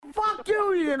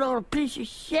you, you little piece of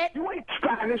shit. You ain't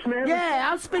Spanish, man. Yeah,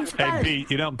 I speak Spanish. Hey,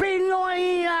 Pete, you don't... You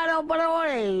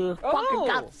fucking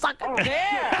cocksucker. Oh,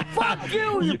 yeah. Fuck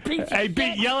you, you piece of Hey, shit.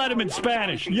 Pete, yell at him in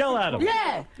Spanish. Yell at him.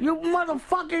 Yeah, you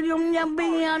motherfucker, you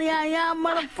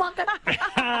motherfucker.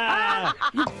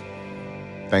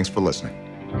 Thanks for listening.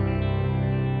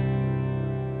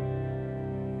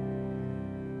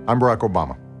 I'm Barack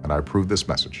Obama, and I approve this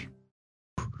message.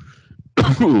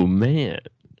 Oh, man.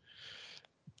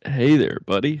 Hey there,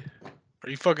 buddy. Are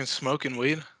you fucking smoking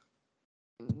weed?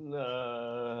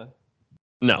 No.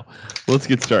 Let's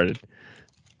get started.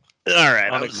 All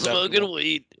right, I'm smoking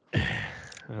weed.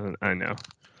 I know.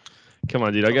 Come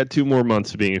on, dude. I got 2 more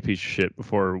months of being a piece of shit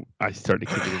before I start to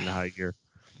kick it into high gear.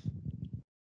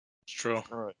 It's true.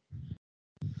 All right.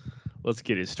 Let's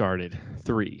get it started.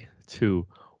 3, 2,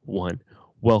 1.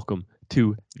 Welcome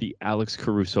to the Alex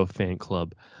Caruso Fan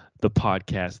Club, the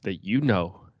podcast that you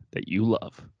know, that you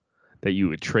love, that you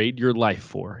would trade your life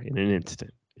for in an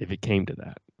instant if it came to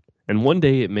that. And one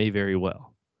day it may very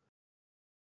well.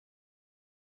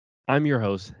 I'm your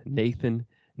host, Nathan,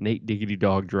 Nate Diggity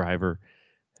Dog Driver,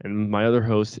 and my other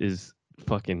host is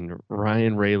fucking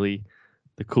Ryan Rayleigh,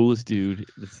 the coolest dude,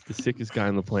 the sickest guy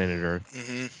on the planet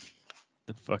Earth,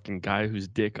 the fucking guy whose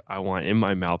dick I want in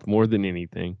my mouth more than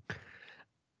anything.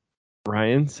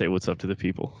 Ryan, say what's up to the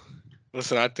people.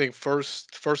 Listen, I think first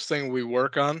thing we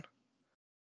work on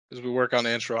is we work on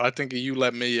the intro. I think you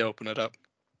let me open it up.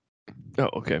 Oh,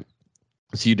 okay.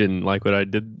 So you didn't like what I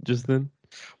did just then?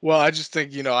 Well, I just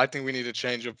think, I think we need a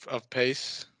change of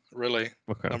pace, really,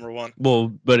 Okay. number one.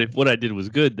 Well, but if what I did was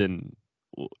good, then,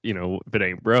 if it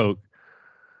ain't broke.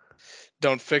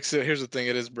 Don't fix it. Here's the thing.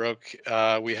 It is broke.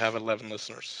 We have 11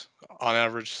 listeners. On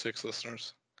average, 6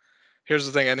 listeners. Here's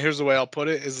the thing, and here's the way I'll put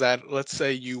it, is that let's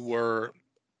say you were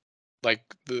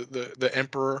like the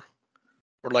emperor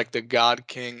or like the god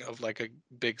king of like a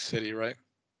big city, right?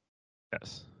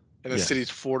 Yes. And the Yes. city's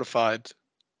fortified.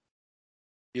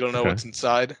 You don't know Okay. what's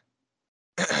inside,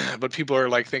 but people are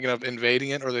like thinking of invading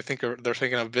it, or they're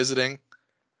thinking of visiting,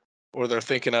 or they're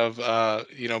thinking of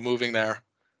moving there.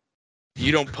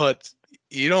 You don't put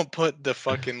the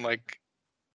fucking like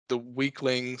the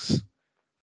weaklings,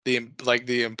 the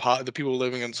people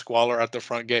living in squalor at the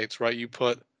front gates, right? You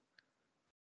put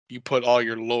all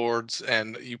your lords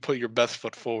and you put your best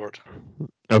foot forward.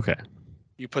 Okay.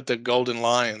 You put the golden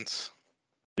lions.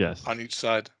 Yes. On each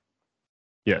side.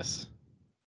 Yes.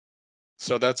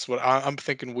 So that's what I'm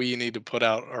thinking. We need to put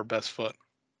out our best foot.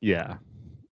 Yeah,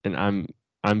 and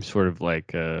I'm sort of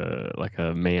like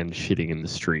a man shitting in the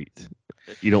street.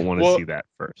 You don't want to see that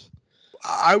first.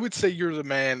 I would say you're the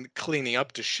man cleaning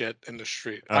up the shit in the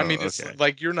street. Oh, I mean, it's okay.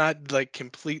 like you're not like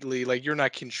completely like you're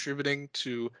not contributing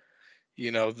to,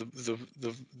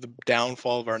 the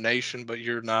downfall of our nation, but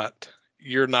you're not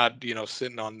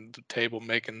sitting on the table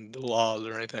making the laws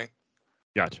or anything.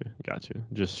 Gotcha.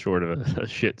 Just short of a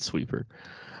shit sweeper.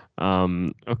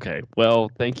 Okay. Well,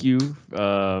 thank you.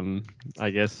 I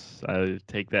guess I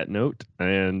take that note,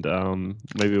 and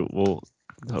maybe we'll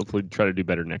hopefully try to do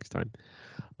better next time.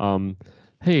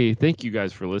 Hey, thank you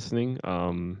guys for listening.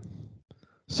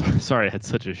 Sorry I had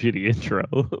such a shitty intro,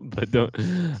 but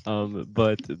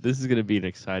this is going to be an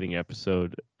exciting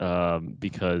episode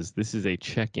because this is a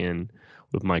check-in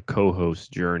with my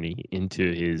co-host journey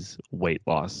into his weight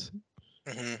loss.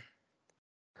 Mm-hmm.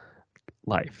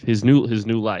 Life, his new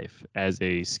life as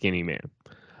a skinny man.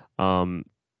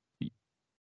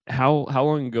 How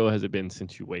long ago has it been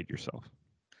since you weighed yourself?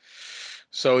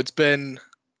 So it's been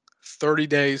 30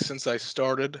 days since I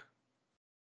started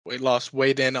weight loss.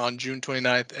 Weighed in on June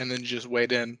 29th, and then just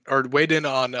weighed in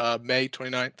on May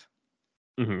 29th,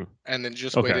 Mm-hmm. and then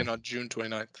just weighed in on June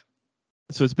 29th.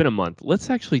 So it's been a month.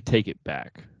 Let's actually take it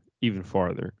back even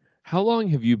farther. How long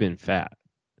have you been fat?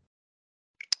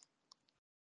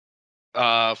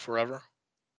 Forever.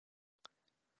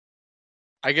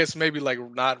 I guess maybe like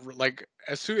not like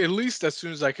at least as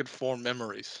soon as I could form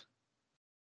memories.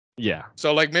 Yeah.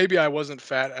 So like maybe I wasn't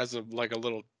fat as a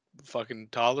little fucking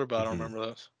toddler, but I don't remember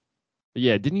those.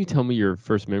 Yeah, didn't you tell me your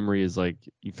first memory is like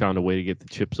you found a way to get the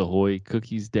Chips Ahoy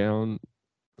cookies down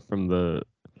from the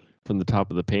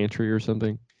top of the pantry or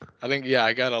something? I think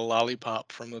I got a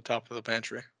lollipop from the top of the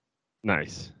pantry.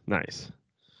 Nice.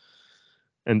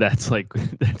 And that's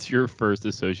that's your first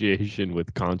association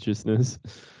with consciousness.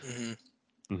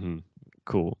 Mm-hmm.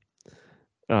 Cool.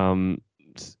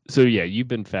 So yeah, you've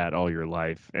been fat all your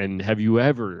life, and have you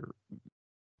ever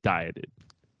dieted?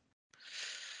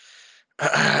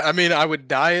 I mean, I would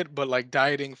diet, but like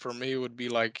dieting for me would be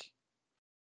like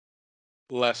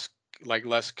less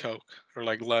Coke or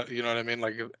like you know what I mean?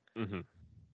 Like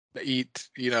eat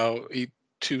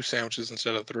 2 sandwiches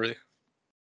instead of 3.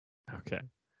 Okay.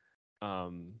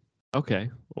 Okay.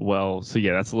 Well, so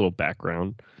yeah, that's a little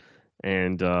background.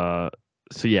 And so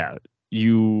yeah,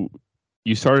 you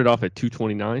started off at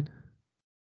 229?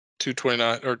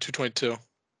 229 or 222.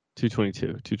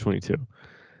 222.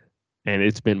 And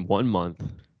it's been 1 month.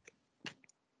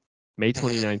 May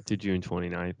 29th to June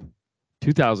 29th,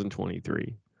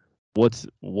 2023. What's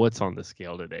on the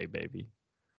scale today, baby?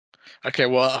 Okay,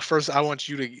 well, first I want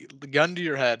you to gun to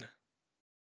your head.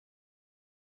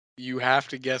 You have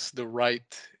to guess the right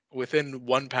within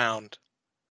 1 pound.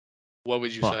 What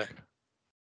would you say? Fuck.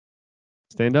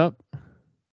 Stand up?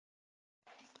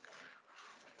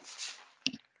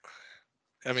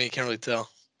 I mean, you can't really tell.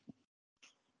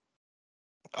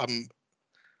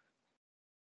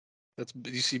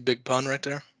 You see Big Pun right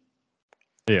there?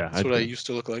 Yeah. That's what I used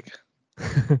to look like.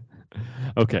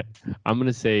 Okay. I'm going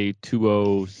to say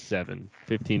 207,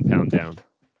 15 pound down.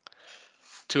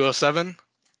 207?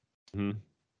 Mm-hmm.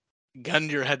 Gun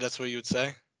to your head, that's what you would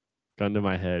say? Gun to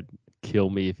my head. Kill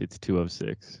me if it's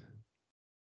 206.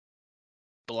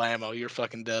 Blammo, you're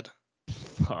fucking dead.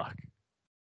 Fuck.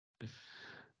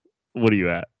 What are you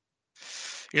at?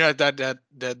 You're not that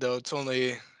dead though. It's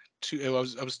only I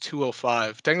was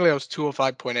 205. Technically I was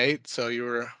 205.8, so you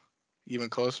were even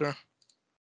closer.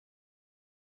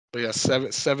 But yeah,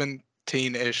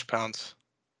 17-ish pounds.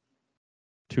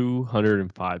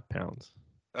 205 pounds.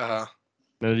 Uh-huh.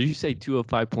 Now, did you say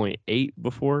 205.8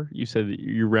 before? You said that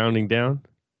you're rounding down?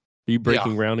 Are you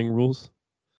breaking rounding rules?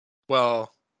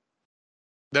 Well,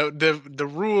 the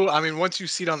rule, I mean, once you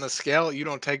see it on the scale, you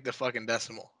don't take the fucking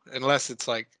decimal unless it's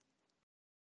like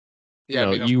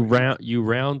No, I mean, you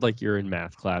round like you're in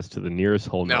math class to the nearest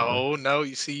whole number. No,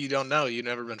 you see, you don't know. You've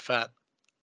never been fat.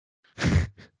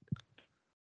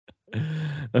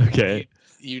 Okay.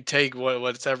 You take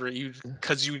whatever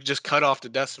because you just cut off the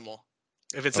decimal.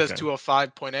 If it says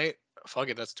 205.8, fuck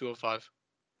it, that's 205.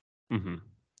 Mm-hmm.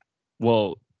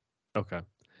 Well, okay.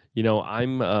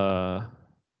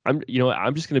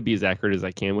 I'm just gonna be as accurate as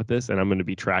I can with this, and I'm gonna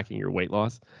be tracking your weight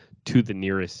loss to the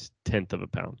nearest tenth of a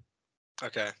pound.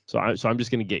 Okay. So I'm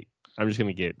just gonna get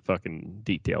fucking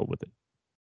detailed with it.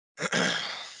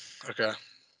 Okay.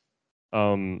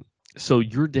 So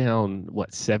you're down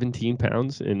what 17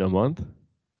 pounds in a month?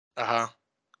 Uh-huh.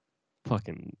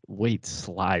 Fucking weight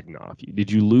sliding off you. Did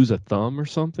you lose a thumb or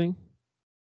something?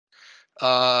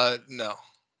 No.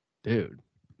 Dude.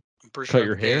 I'm pretty Cut sure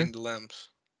your I've hair? gained limbs.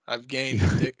 I've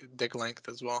gained dick length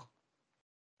as well.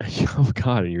 Oh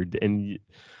God,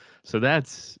 so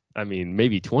that's, I mean,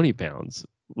 maybe 20 pounds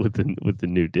with the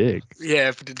new dick. Yeah,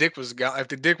 if the dick was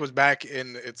back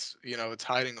in its its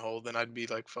hiding hole, then I'd be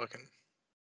like fucking.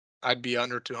 I'd be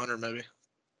under 200 maybe.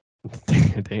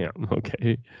 Damn.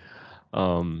 Okay.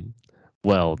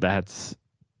 Well, that's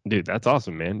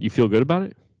awesome, man. You feel good about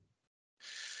it?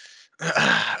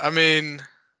 I mean,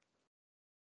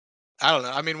 I don't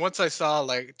know. I mean, once I saw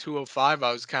like 205,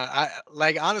 I was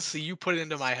honestly, you put it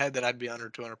into my head that I'd be under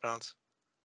 200 pounds.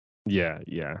 Yeah.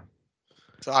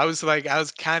 So I was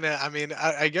kind of, I mean,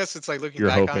 I guess it's like looking You're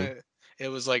back hoping. on it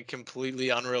was like completely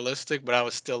unrealistic, but I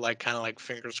was still like kind of like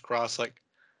fingers crossed, like,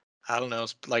 I don't know,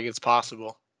 it's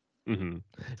possible. Mm-hmm.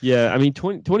 Yeah, I mean,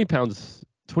 20 pounds,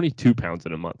 22 pounds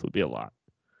in a month would be a lot.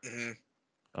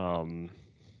 Mm-hmm.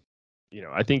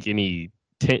 I think any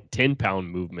 10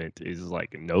 pound movement is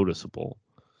like noticeable.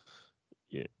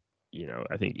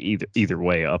 I think either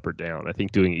way, up or down. I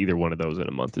think doing either one of those in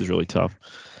a month is really tough.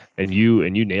 And you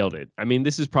nailed it. I mean,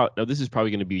 this is probably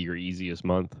going to be your easiest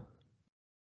month.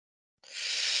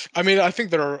 I mean, I think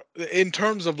there are, in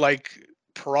terms of like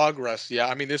progress, yeah.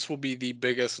 I mean, this will be the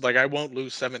biggest. Like, I won't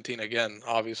lose 17 again,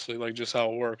 obviously, like just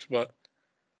how it works. But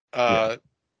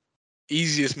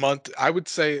easiest month, I would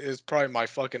say, is probably my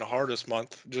fucking hardest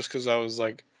month, just because I was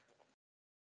like.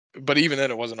 But even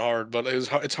then, it wasn't hard. But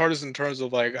it's hardest in terms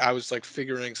of like I was like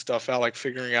figuring stuff out, like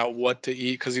figuring out what to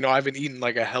eat, because I haven't eaten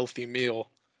like a healthy meal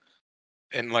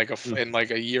in like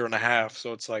a year and a half.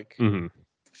 So it's like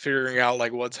figuring out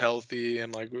like what's healthy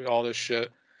and like all this shit.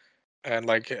 And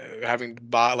like having to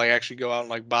buy, like actually go out and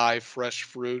like buy fresh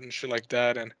fruit and shit like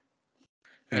that, and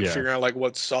figuring out like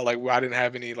what sauce. Like I didn't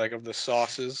have any like of the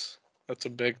sauces. That's a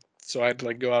big. So I had to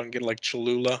like go out and get like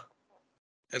Cholula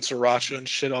and sriracha and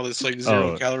shit. All this like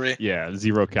 0 calorie. Yeah,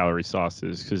 0 calorie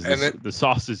sauces, because the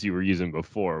sauces you were using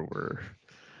before were.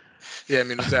 Yeah, I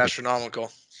mean it was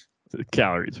astronomical. The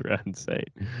calories were insane.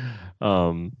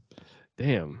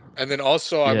 Damn. And then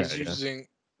also I was using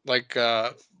like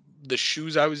the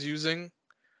shoes I was using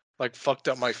like fucked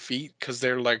up my feet, because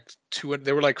they were like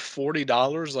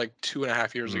 $40 like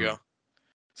 2.5 years ago.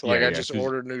 So like I just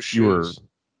ordered new shoes.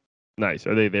 Nice.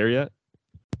 Are they there yet?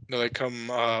 No, they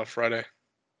come Friday.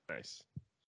 Nice.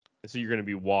 So you're gonna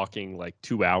be walking like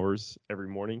 2 hours every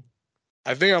morning?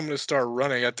 I think I'm gonna start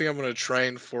running. I think I'm gonna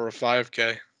train for a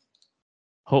 5K.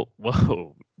 Oh,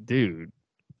 whoa, dude.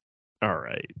 All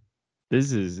right.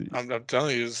 This is I'm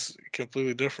telling you, it's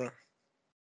completely different.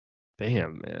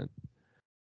 damn, man.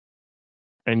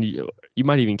 And you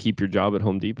might even keep your job at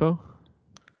Home Depot?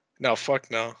 No, fuck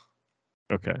no.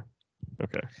 Okay.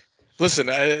 Okay. Listen,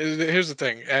 here's the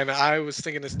thing, and I was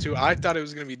thinking this too. I thought it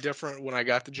was gonna be different when I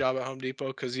got the job at Home Depot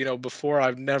because before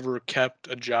I've never kept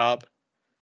a job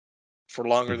for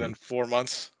longer than 4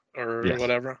 months or Yes.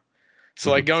 whatever.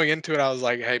 So like going into it, I was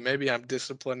like, hey, maybe I'm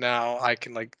disciplined now. I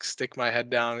can like stick my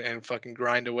head down and fucking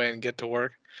grind away and get to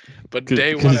work. But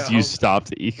day one at Because you home,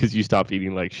 stopped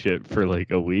eating like shit for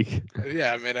like a week.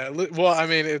 yeah, I mean, I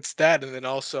mean, it's that, and then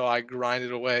also I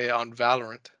grinded away on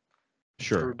Valorant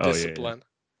Sure. through Oh yeah. discipline.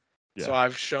 Yeah. So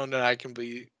I've shown that I can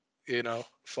be,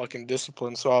 fucking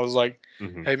disciplined. So I was like,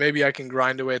 Mhm. hey, maybe I can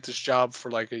grind away at this job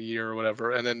for like a year or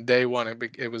whatever. And then day one,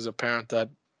 it was apparent that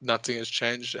nothing has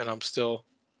changed, and I'm still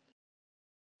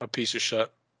a piece of shit.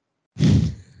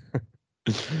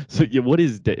 So yeah, what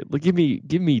is day? Like, give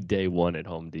me day one at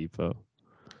Home Depot.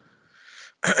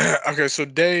 Okay, so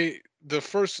the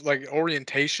first like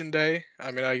orientation day,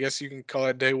 I mean, I guess you can call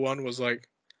it day one, was like,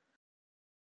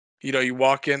 you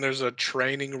walk in, there's a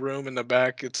training room in the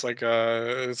back. It's like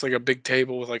a big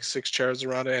table with like 6 chairs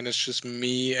around it, and it's just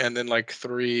me and then like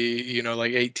three,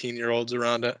 like 18-year-olds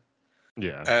around it.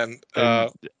 Yeah. And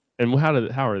And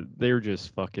how are they're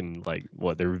just fucking like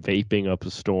what? They're vaping up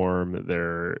a storm.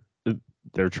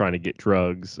 They're trying to get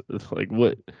drugs. Like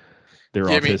what? They're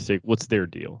yeah, I mean, autistic. What's their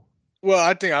deal? well,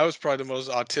 I think I was probably the most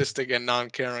autistic and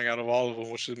non-caring out of all of them,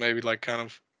 which is maybe like kind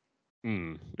of a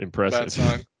bad Impressive.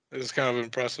 sign. It's kind of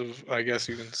impressive, I guess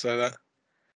you can say that.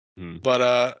 Hmm.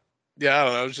 But yeah, I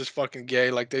don't know. It was just fucking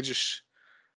gay. Like they just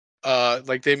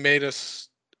like they made us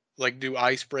like do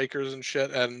icebreakers and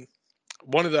shit. And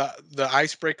one of the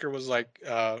icebreaker was like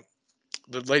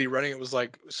the lady running it was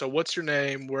like, so what's your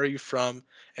name? Where are you from?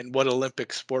 And what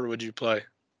Olympic sport would you play?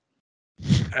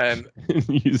 And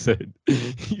you said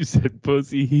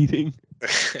pussy eating.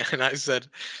 and I said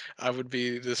I would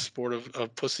be the sport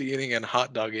of pussy eating and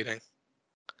hot dog eating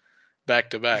back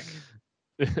to back.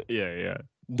 Yeah.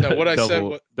 No, what I said,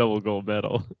 what Double gold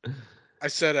medal. I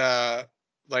said,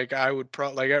 like I would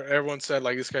probably like everyone said,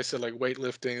 like this guy said like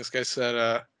weightlifting. This guy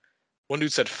said, one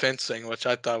dude said fencing, which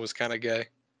I thought was kind of gay.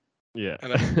 Yeah.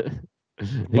 And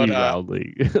He but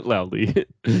loudly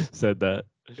said that.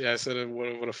 yeah, I said what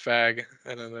a fag,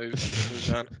 and then they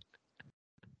moved on.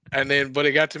 And then, but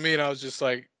it got to me, and I was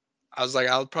like,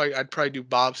 I'd probably do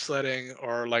bobsledding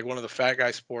or like one of the fat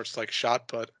guy sports like shot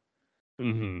put.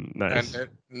 Nice. And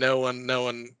no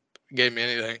one gave me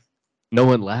anything. No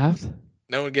one laughed?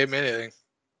 No one gave me anything.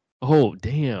 Oh,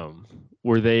 damn.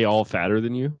 Were they all fatter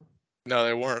than you? No,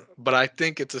 they weren't. But I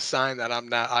think it's a sign that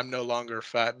I'm no longer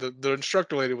fat. The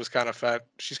instructor lady was kind of fat.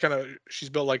 She's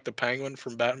built like the penguin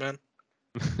from Batman.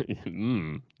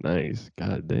 Nice.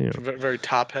 God damn. Very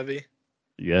top heavy.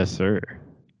 Yes, sir.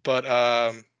 But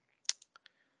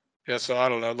yeah, so I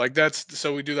don't know. Like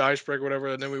so we do the icebreaker, whatever,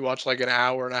 and then we watch like an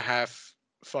hour and a half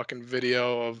fucking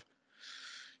video of,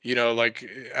 like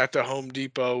at the Home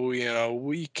Depot,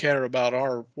 we care about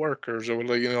our workers, or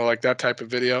like that type of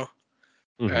video.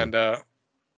 And they're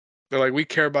like, we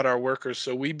care about our workers,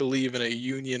 so we believe in a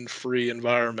union-free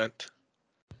environment.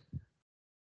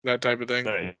 That type of thing.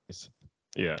 Nice.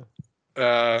 Yeah.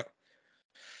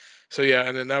 So yeah,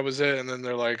 and then that was it. And then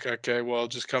they're like, okay, well,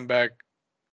 just come back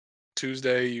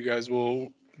Tuesday. You guys will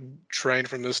train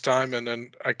from this time. And then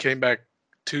I came back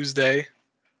Tuesday,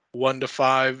 1 to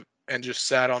 5, and just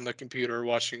sat on the computer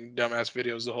watching dumbass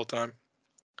videos the whole time.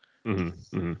 And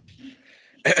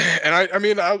I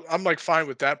mean, I'm like fine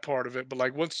with that part of it, but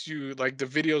like once you like the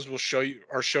videos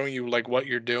are showing you like what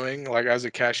you're doing like as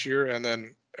a cashier, and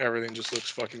then everything just looks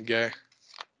fucking gay.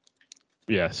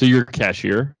 Yeah. So you're a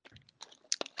cashier?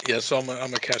 Yeah, so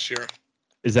I'm a cashier.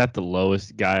 Is that the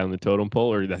lowest guy on the totem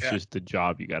pole, or that's Yeah. just the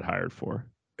job you got hired for?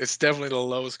 It's definitely the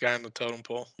lowest guy on the totem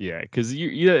pole. Yeah, because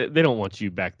they don't want you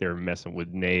back there messing with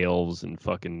nails and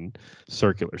fucking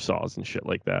circular saws and shit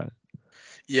like that.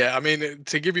 Yeah, I mean,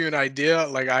 to give you an idea,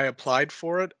 like I applied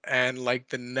for it, and like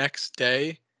the next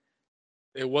day,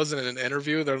 it wasn't an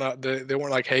interview. They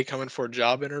weren't like, hey, come in for a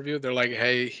job interview. They're like,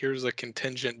 hey, here's a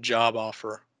contingent job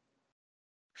offer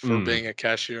for being a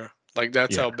cashier. Like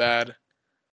that's how bad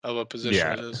of a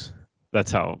position it is.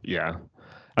 That's how. Yeah,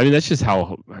 I mean that's just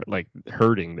how like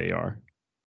hurting they are.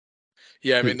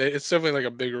 Yeah, I mean it's definitely like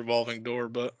a big revolving door,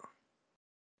 but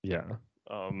yeah.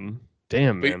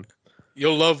 Damn, man.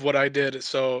 You'll love what I did.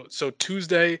 So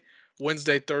Tuesday,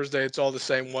 Wednesday, Thursday, it's all the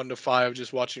same 1 to 5,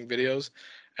 just watching videos.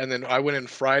 And then I went in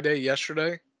Friday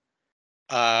yesterday.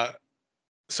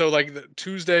 So like the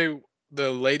Tuesday, the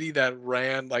lady that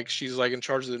ran, like she's like in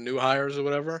charge of the new hires or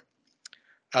whatever.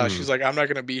 She's like, I'm not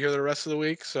gonna be here the rest of the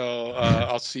week, so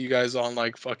I'll see you guys on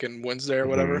like fucking Wednesday or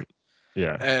whatever.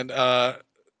 Yeah. And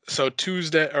so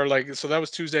Tuesday, or like, so that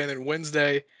was Tuesday, and then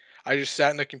Wednesday, I just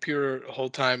sat in the computer the whole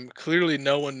time. Clearly,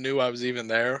 no one knew I was even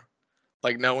there.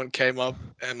 Like, no one came up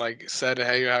and like said,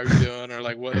 "Hey, how you doing?" or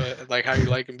like, "What, like, how you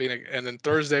liking being?" And then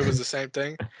Thursday was the same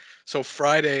thing. So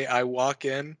Friday, I walk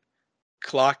in,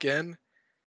 clock in,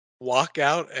 walk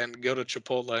out, and go to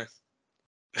Chipotle.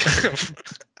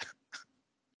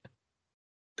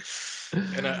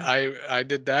 And I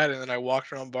did that, and then I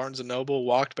walked around Barnes and Noble,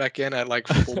 walked back in at like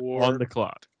 4 On the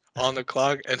clock. on the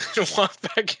clock, and then walked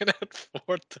back in at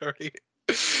 4:30,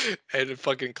 and it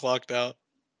fucking clocked out.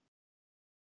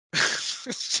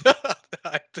 So,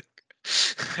 I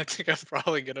think I'm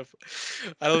probably gonna.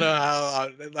 I don't know how.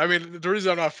 I mean, the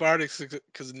reason I'm not fired is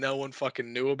because no one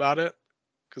fucking knew about it,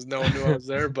 because no one knew I was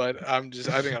there. But I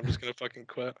think I'm just gonna fucking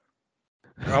quit.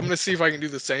 I'm gonna see if I can do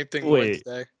the same thing Wait.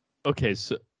 Wednesday. Okay,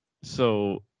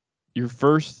 so your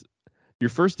first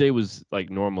day was like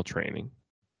normal training.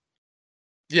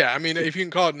 Yeah, I mean, if you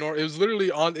can call it it was literally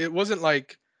on. It wasn't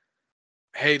like,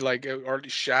 hey, like already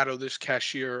shadow this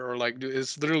cashier, or like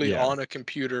it's literally Yeah. on a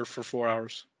computer for 4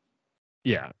 hours.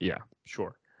 Yeah,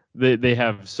 sure. They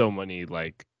have so many,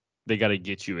 like, they got to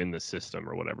get you in the system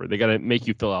or whatever. They got to make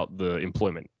you fill out the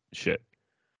employment shit.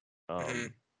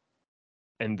 Mhm.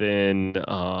 And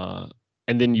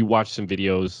then you watch some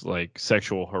videos like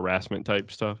sexual harassment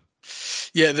type stuff.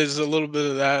 Yeah, there's a little bit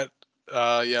of that.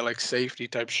 Yeah, like safety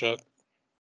type shit.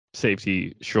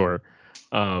 Safety, sure.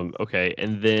 Okay,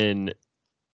 and then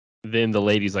the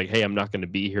lady's like, "Hey, I'm not going to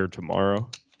be here tomorrow."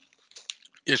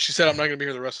 Yeah, she said I'm not gonna be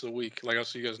here the rest of the week. Like, I'll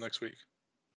see you guys next week.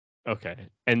 Okay,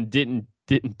 and didn't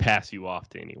pass you off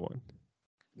to anyone.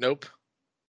 Nope.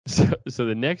 So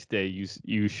the next day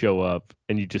you show up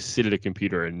and you just sit at a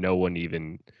computer and no one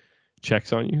even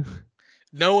checks on you.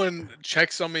 No one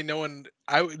checks on me. No one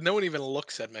even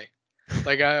looks at me.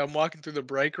 Like, I'm walking through the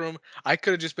break room. I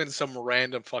could have just been some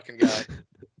random fucking guy.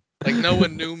 Like, no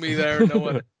one knew me there.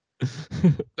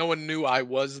 No one knew I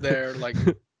was there. Like,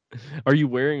 Are you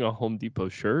wearing a Home Depot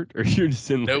shirt or you're just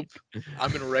in nope. like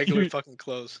I'm in regular fucking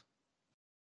clothes.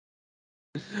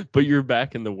 but you're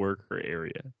back in the worker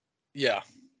area. Yeah.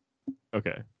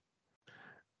 Okay.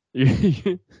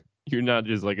 You're not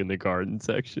just like in the garden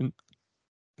section.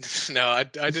 No, I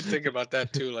did think about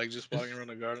that too. Like, just walking around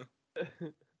the garden.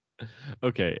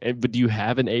 Okay, but do you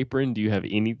have an apron? Do you have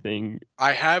anything?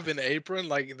 I have an apron.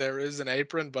 Like, there is an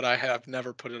apron, but I have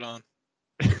never put it on.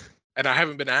 And I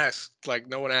haven't been asked. Like,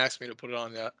 no one asked me to put it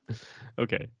on yet.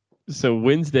 Okay. So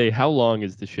Wednesday, how long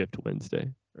is the shift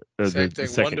Wednesday? Or Same the thing, 1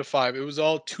 second? to 5. It was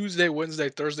all Tuesday, Wednesday,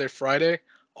 Thursday, Friday,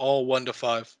 all 1 to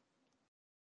 5.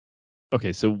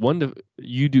 Okay, so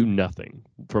you do nothing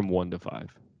from 1 to 5.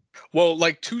 Well,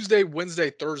 like Tuesday, Wednesday,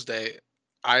 Thursday,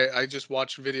 I just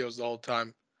watched videos the whole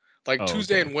time. Like, Oh,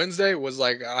 Tuesday okay. and Wednesday was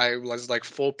like, I was like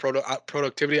full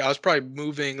productivity. I was probably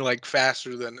moving like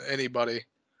faster than anybody.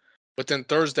 But then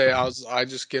Thursday, I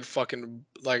just get fucking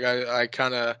like, I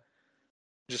kind of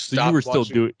just So you stopped were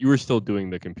still watching. doing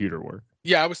the computer work.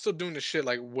 Yeah, I was still doing the shit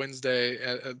like Wednesday,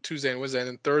 Tuesday and Wednesday, and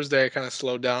then Thursday I kind of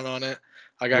slowed down on it.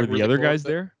 I got Were the really other bored guys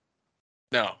with it. there?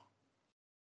 No,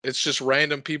 it's just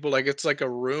random people. Like, it's like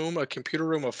a computer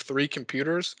room of 3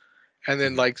 computers, and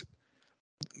then like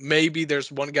maybe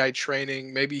there's one guy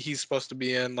training. Maybe he's supposed to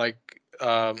be in like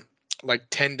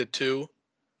 10 to 2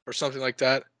 or something like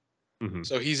that. Mm-hmm.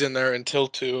 So he's in there until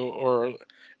 2,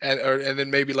 and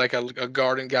then maybe like a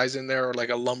garden guy's in there, or like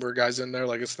a lumber guy's in there.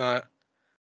 Like, it's not.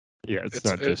 Yeah, it's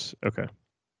not just okay.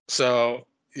 So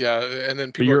yeah, and then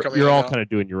But people are coming in you're and all out. kind of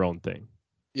doing your own thing.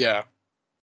 Yeah.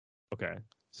 Okay.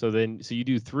 So you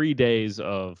do 3 days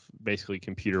of basically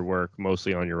computer work,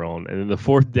 mostly on your own, and then the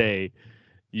 4th day,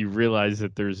 you realize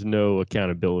that there's no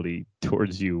accountability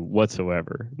towards you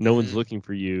whatsoever. No one's looking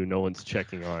for you. No one's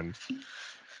checking on.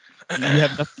 You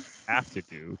have nothing you have to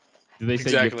do. Do they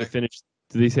say you have to Exactly. finish?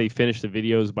 Do they say finish the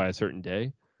videos by a certain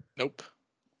day? Nope.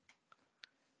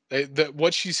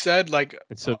 What she said, like,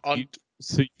 And so on.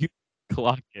 you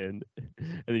clock in,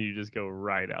 and then you just go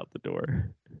right out the door.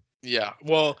 Yeah.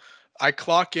 Well, I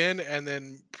clock in, and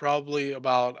then probably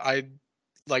about I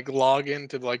like log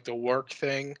into like the work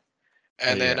thing,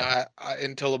 and then Yeah. I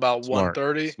until about Smart.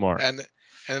 1:30, Smart. and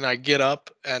then I get up,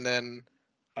 and then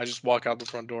I just walk out the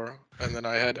front door, and then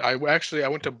I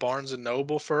went to Barnes and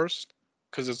Noble first,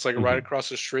 because it's like right across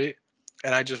the street.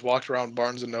 and I just walked around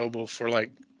Barnes and Noble for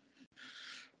like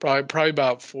probably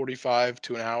about 45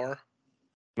 to an hour,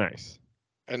 Nice.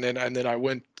 and then I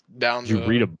went down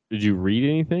Did you read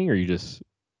anything, or you just?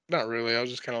 Not really. I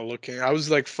was just kind of looking. I was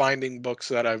like finding books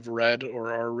that I've read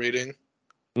or are reading,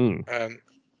 and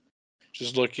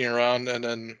just looking around, and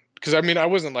then because I mean I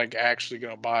wasn't like actually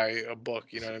gonna buy a book.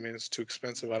 You know what I mean? It's too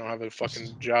expensive. I don't have a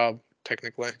fucking job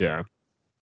technically. Yeah.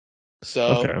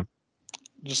 So Okay.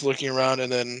 just looking around,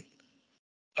 and then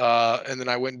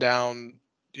I went down.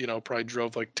 You know, probably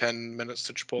drove like 10 minutes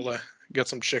to Chipotle, get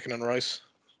some chicken and rice.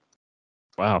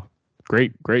 Wow.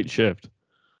 Great shift.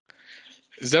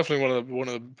 It's definitely one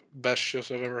of the best shifts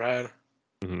I've ever had.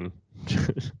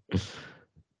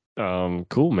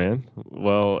 Cool, man.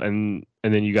 Well, and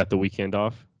then you got the weekend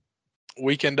off.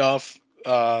 Weekend off.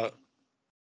 They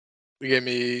gave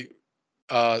me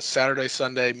Saturday,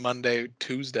 Sunday, Monday,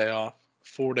 Tuesday off.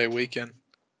 4-day weekend.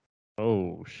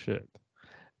 Oh shit.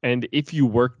 And if you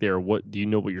work there, what do you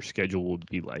know what your schedule would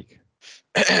be like?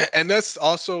 And that's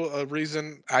also a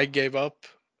reason I gave up.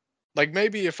 Like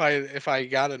maybe if I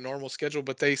got a normal schedule,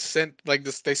 but they sent like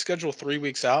this, they schedule 3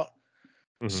 weeks out.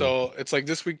 So it's like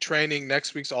this week training,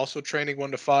 next week's also training 1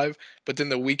 to 5, but then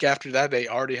the week after that they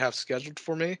already have scheduled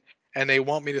for me, and they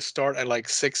want me to start at like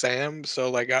 6 a.m. So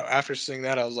like after seeing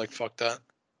that, I was like, fuck that,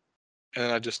 and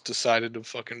then I just decided to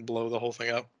fucking blow the whole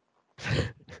thing up.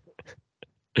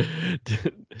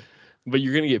 But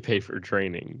you're gonna get paid for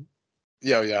training.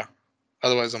 Yeah.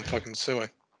 Otherwise, I'm fucking suing.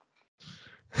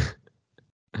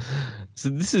 So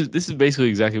this is basically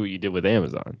exactly what you did with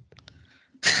Amazon.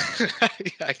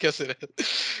 Yeah, I guess it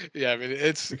is. Yeah, I mean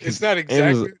it's not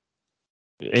exactly.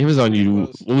 Amazon,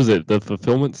 what was it? The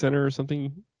fulfillment center or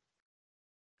something?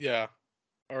 Yeah,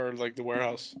 or like the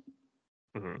warehouse.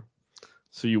 Mm-hmm.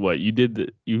 So you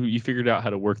did you figured out how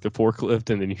to work the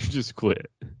forklift and then you just quit.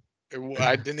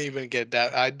 I didn't even get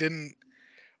that. I didn't.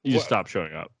 You just stopped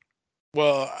showing up.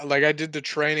 Well, like I did the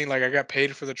training, like I got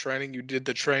paid for the training. You did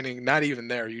the training, not even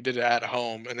there. You did it at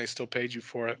home, and they still paid you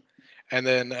for it. And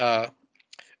then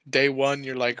day one,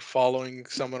 you're like following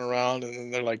someone around, and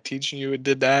then they're like teaching you. It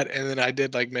did that, and then I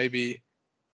did like maybe.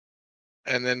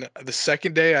 And then the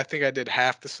second day, I think I did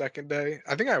half the second day.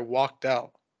 I think I walked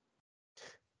out.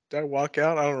 Did I walk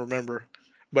out? I don't remember.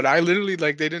 But I literally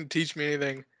like they didn't teach me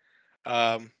anything.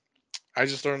 Um, I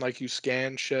just learned like you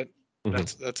scan shit.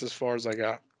 That's as far as I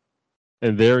got.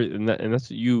 And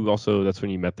that's you also. That's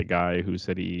when you met the guy who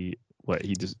said he had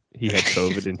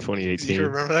COVID in 2018. You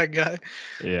remember that guy?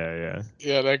 Yeah.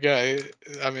 Yeah, that guy.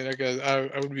 I mean, that guy.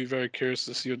 I would be very curious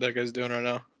to see what that guy's doing right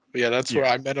now. But yeah, that's where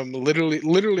I met him.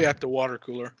 Literally at the water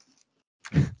cooler.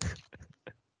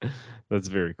 That's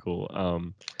very cool.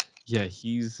 Yeah,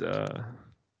 he's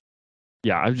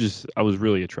yeah. I was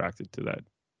really attracted to that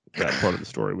part of the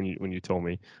story when you told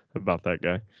me about that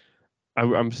guy.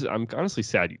 I'm honestly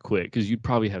sad you quit because you'd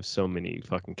probably have so many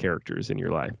fucking characters in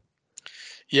your life.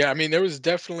 Yeah, I mean, there was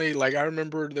definitely like I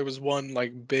remember there was one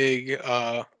like big,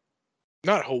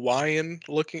 not Hawaiian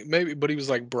looking maybe, but he was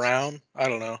like brown. I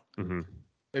don't know.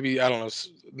 Maybe I don't know,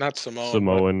 not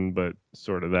Samoan, but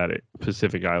sort of that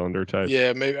Pacific Islander type.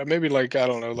 Yeah, maybe like I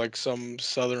don't know, like some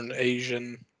Southern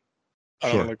Asian,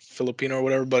 I don't know, like Filipino or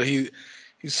whatever. But he's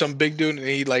some big dude, and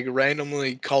he like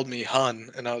randomly called me hun,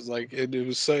 and I was like,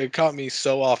 it caught me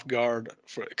so off guard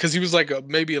because he was like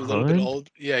maybe a little bit old.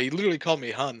 Yeah, he literally called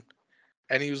me hun,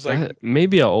 and he was like,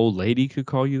 maybe an old lady could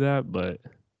call you that, but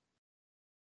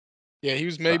yeah, he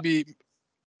was maybe.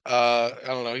 I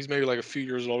don't know. He's maybe like a few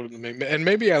years older than me, and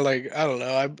maybe I don't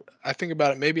know. I think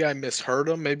about it. Maybe I misheard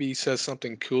him. Maybe he says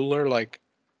something cooler, like,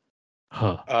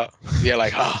 yeah,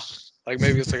 like, like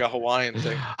maybe it's like a Hawaiian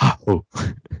thing.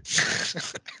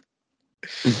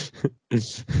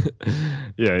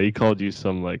 Yeah, he called you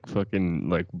some like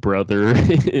fucking like brother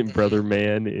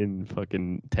man in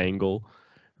fucking Tangle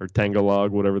or Tagalog,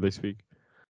 whatever they speak.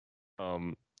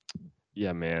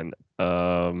 Yeah, man.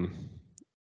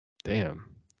 Damn.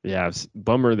 Yeah, it's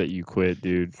bummer that you quit,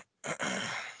 dude.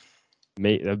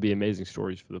 That'd be amazing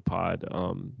stories for the pod.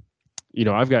 You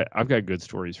know, I've got good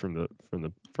stories from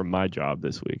my job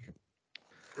this week.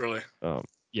 Really?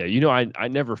 Yeah, you know, I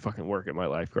never fucking work at my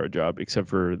lifeguard job except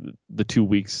for the 2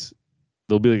 weeks.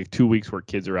 There'll be like 2 weeks where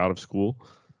kids are out of school.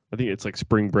 I think it's like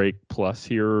spring break plus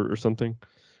here or something,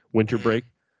 winter break.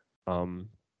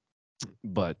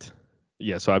 But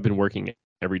yeah, so I've been working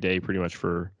every day pretty much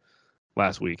for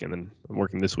last week, and then I'm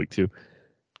working this week too.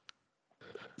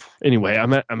 Anyway,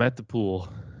 I'm at the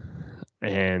pool,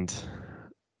 and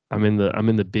I'm in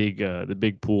the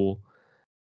big pool,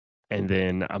 and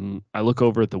then I look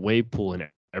over at the wave pool, and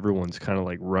everyone's kind of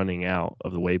like running out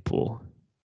of the wave pool,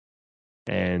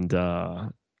 and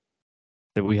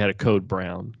Then we had a code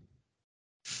brown.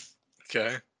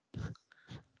 Okay.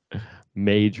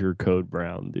 Major code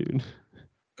brown, dude.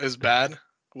 Is bad?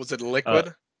 Was it Uh,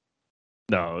 liquid?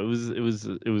 No, it was a It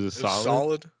was solid.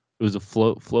 solid. It was a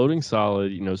floating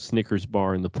solid, Snickers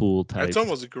bar in the pool type. It's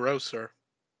almost grosser.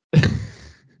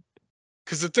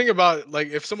 Because the thing about, like,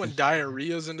 if someone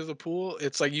diarrheas into the pool,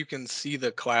 it's like you can see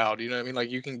the cloud. You know what I mean?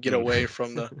 Like, you can get away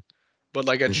from the. But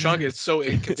like a chunk, it's so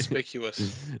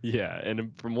inconspicuous. Yeah,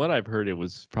 and from what I've heard, it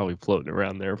was probably floating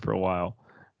around there for a while,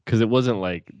 because it wasn't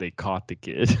like they caught the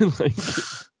kid. Like,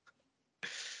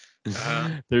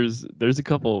 there's a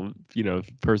couple,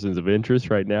 persons of interest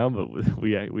right now, but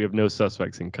we have no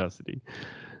suspects in custody.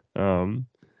 And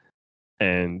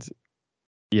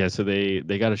yeah, so they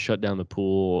got to shut down the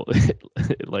pool.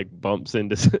 It like bumps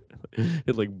into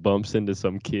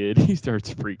some kid. He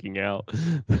starts freaking out.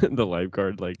 The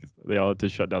lifeguard, like, they all have to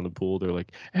shut down the pool. They're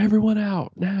like, everyone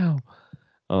out now.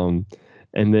 And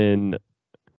then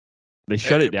they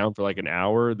shut it down for like an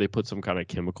hour. They put some kind of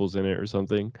chemicals in it or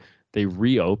something. They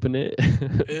reopen it.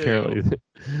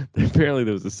 Apparently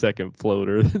there was a second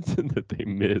floater that they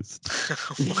missed.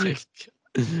 Oh my God.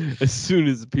 As soon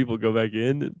as people go back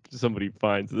in, somebody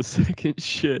finds the second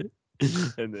shit.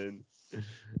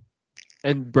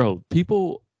 And bro,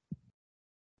 people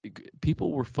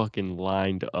were fucking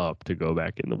lined up to go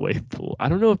back in the wave pool. I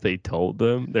don't know if they told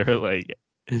them. They're like,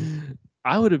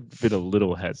 I would have been a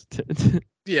little hesitant.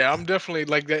 Yeah, I'm definitely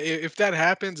like that. If that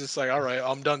happens, it's like, all right,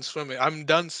 I'm done swimming. I'm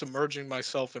done submerging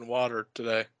myself in water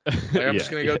today. Like, I'm just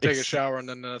gonna go take a shower and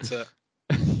then that's it.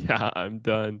 Yeah, I'm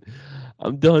done.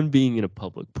 I'm done being in a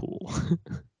public pool.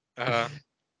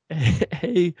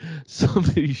 Hey,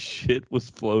 somebody's shit was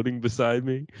floating beside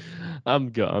me. I'm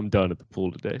done at the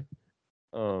pool today.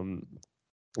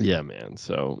 Yeah, man.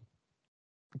 So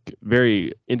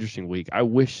very interesting week. I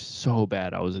wish so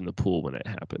bad I was in the pool when it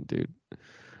happened, dude.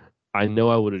 I know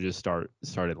I would have just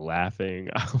started laughing.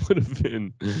 I would have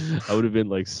been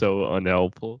like so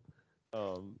unhelpful.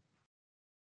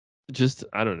 Just,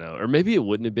 I don't know, or maybe it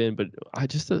wouldn't have been, but I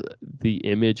just the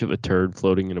image of a turd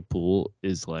floating in a pool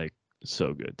is like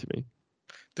so good to me.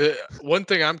 The one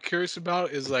thing I'm curious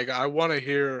about is, like, I want to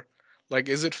hear, like,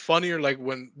 is it funnier like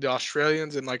when the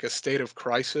Australians in like a state of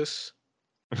crisis?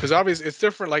 Because obviously it's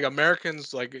different. Like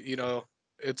Americans, like, they're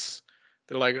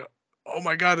like, oh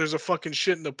my God, there's a fucking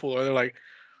shit in the pool. Or they're like,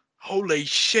 holy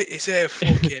shit, it's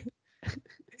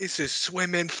a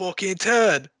swimming fucking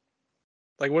turd.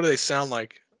 Like, what do they sound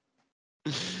like?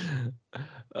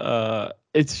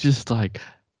 It's just like,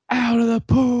 out of the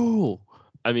pool.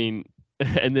 I mean,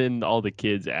 and then all the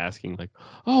kids asking like,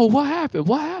 oh, what happened?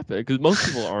 What happened? Because most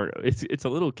people aren't. It's a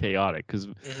little chaotic because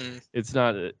it's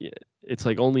not. It's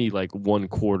like only like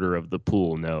 1/4 of the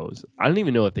pool knows. I don't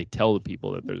even know if they tell the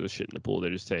people that there's a shit in the pool. They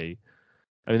just say,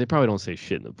 I mean, they probably don't say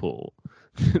shit in the pool.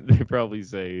 They probably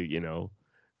say,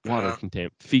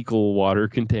 fecal water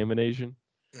contamination.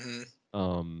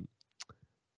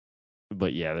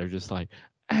 But yeah, they're just like,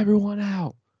 everyone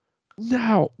out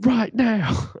now, right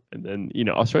now. And then,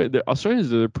 Australians,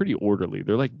 they're pretty orderly.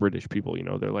 They're like British people,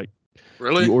 they're like,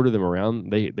 Really? you order them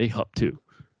around, they hup too.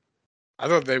 I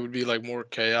thought they would be like more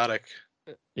chaotic.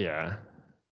 Yeah.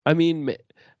 I mean,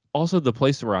 also the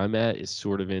place where I'm at is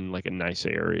sort of in like a nice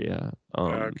area.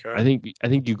 Okay. I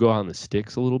think you go out in the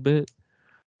sticks a little bit.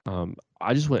 I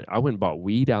went and bought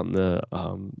weed out in the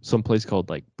some place called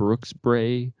like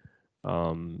Brooksbrae,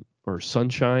 or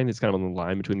Sunshine. It's kind of on the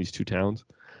line between these two towns.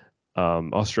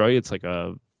 Australia, it's like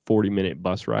a 40-minute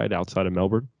bus ride outside of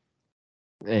Melbourne.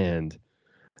 And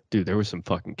dude, there were some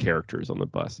fucking characters on the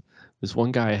bus. This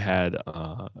one guy had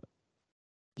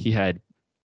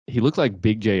he looked like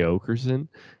Big J Okerson,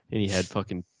 and he had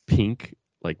fucking pink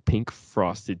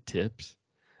frosted tips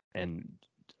and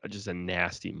just a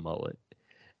nasty mullet.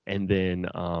 And then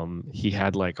he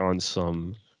had like on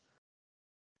some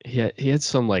he had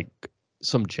some like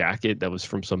some jacket that was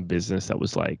from some business that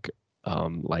was like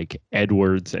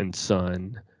Edwards and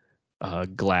Son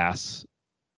glass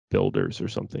builders or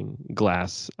something,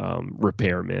 glass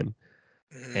repairmen.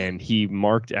 And he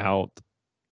marked out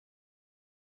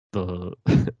all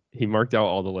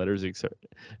the letters and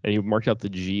he marked out the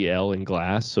GL in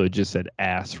glass, so it just said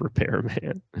ass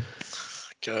repairman.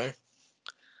 Okay.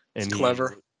 It's And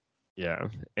clever. Yeah.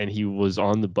 And he was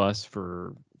on the bus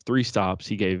for 3 stops.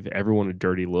 He gave everyone a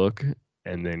dirty look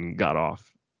and then got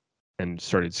off and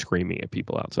started screaming at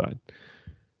people outside.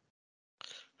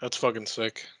 That's fucking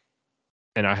sick.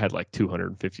 And I had like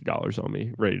 $250 on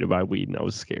me, ready to buy weed, and I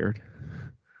was scared.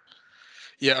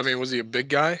 Yeah, I mean, was he a big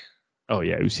guy? Oh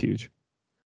yeah, he was huge.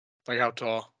 Like how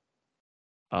tall?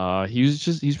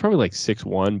 He's probably like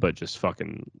 6'1", but just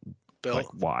fucking Bill.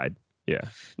 like wide. Yeah,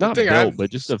 The not thing built, I've but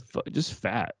just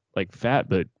fat, like fat,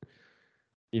 but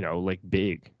like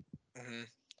big. mhm.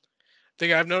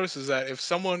 Thing I've noticed is that if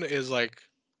someone is like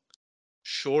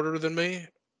shorter than me,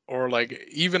 or like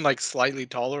even like slightly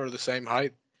taller or the same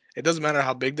height, it doesn't matter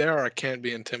how big they are. I can't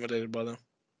be intimidated by them.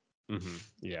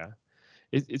 Yeah,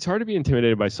 it's hard to be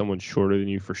intimidated by someone shorter than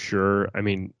you for sure. I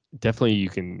mean, definitely you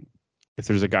can. If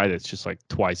there's a guy that's just like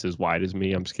twice as wide as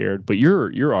me, I'm scared. But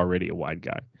you're already a wide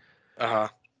guy, Uh huh.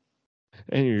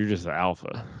 and you're just an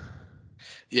alpha.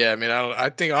 Yeah, I mean, I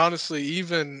think honestly,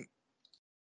 even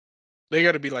they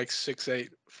got to be like 6'8"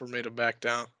 for me to back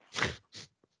down.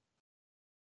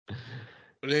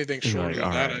 But anything And you're shorter like, than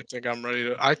all that, right, I think I'm ready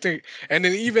to. I think, and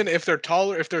then even if they're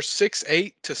taller, if they're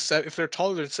 6'8" to 7, if they're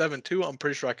taller than 7'2", I'm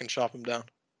pretty sure I can chop them down.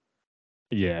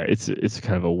 yeah, it's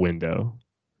kind of a window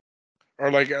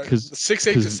Or like because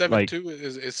 6'8" to seven like two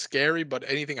is scary, but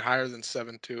anything higher than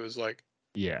 7'2" is like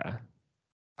yeah,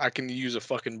 I can use a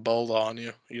fucking boulder on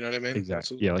you. You know what I mean?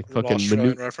 That's exactly, a yeah, like little fucking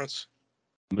Australian reference.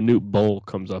 Manute Bol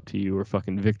comes up to you or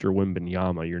fucking Victor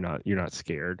Wembanyama, you're not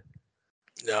scared.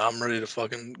 Yeah, I'm ready to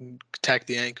fucking attack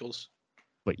the ankles.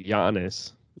 But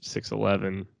Giannis,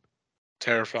 6'11",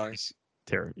 Terrifying.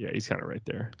 yeah, he's kind of right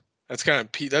there. That's kind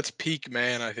of that's peak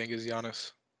man. I think is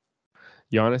Giannis.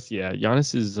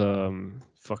 Giannis is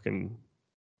fucking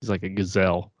he's like a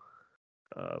gazelle,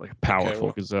 like a Okay, powerful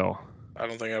well, gazelle. I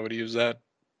don't think I would use that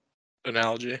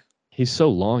analogy. He's so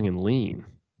long and lean.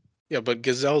 Yeah, but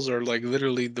gazelles are like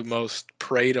literally the most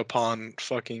preyed upon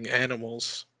fucking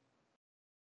animals.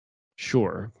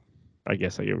 Sure, I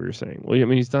guess I get what you're saying. Well, I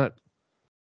mean, he's not.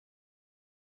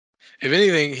 If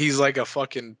anything, he's like a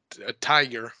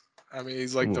tiger. I mean,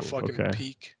 he's like the Ooh, fucking okay.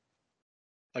 peak.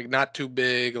 Like not too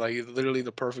big, like literally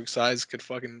the perfect size.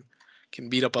 Can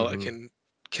beat up Hmm. can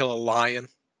kill a lion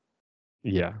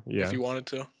Yeah, if yeah. you wanted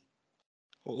to.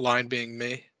 Lion being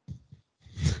me.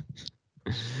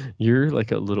 You're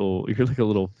like a little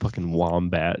fucking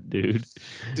wombat, dude.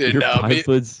 Dude, You're no, five me.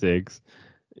 foot six.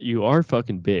 You are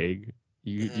fucking big.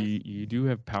 You Mhm. you you do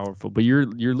have powerful, but you're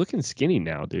looking skinny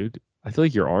now, dude. I feel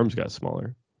like your arms got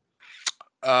smaller.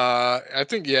 I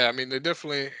think yeah. I mean, they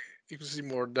definitely you can see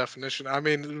more definition. I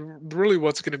mean, really,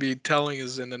 what's going to be telling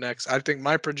is in the next. I think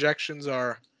my projections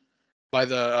are by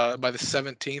the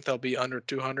 17th, I'll be under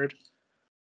 200.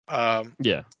 Um,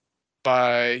 Yeah.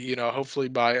 by hopefully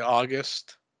by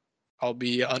August, I'll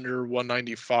be under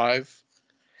 195,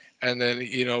 and then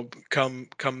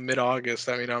come mid August.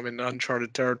 I mean, I'm in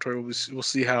uncharted territory. We'll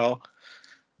see how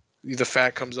the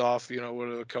fat comes off. Whether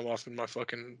it'll come off in my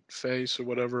fucking face or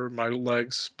whatever, my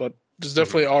legs. But there's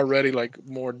definitely Mhm. already like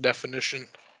more definition,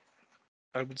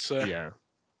 I would say. Yeah.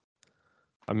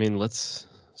 I mean,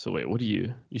 so wait, what do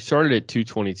you started at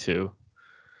 222.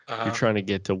 Uh You're huh. trying to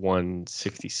get to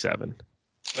 167,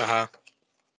 Uh huh.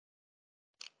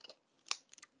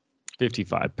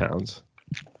 55 pounds.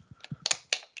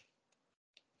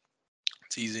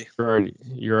 It's easy.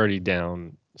 You're already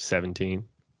down 17.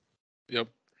 Yep.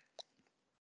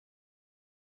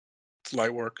 It's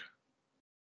light work.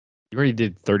 You already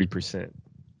did 30%.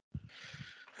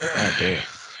 God damn.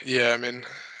 Yeah, I mean,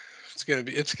 it's gonna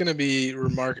be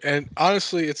And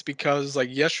honestly, it's because like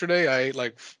yesterday I ate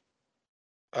like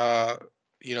uh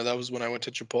that was when I went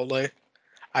to Chipotle.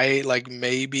 I ate like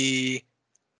maybe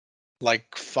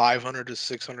like 500 to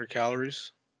 600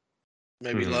 calories,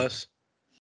 maybe Hmm. less.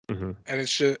 Hmm. And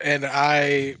it's just and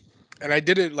I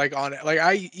did it like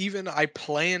I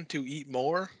plan to eat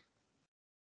more,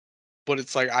 but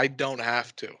it's like I don't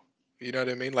have to. You know what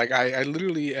I mean? Like I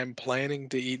literally am planning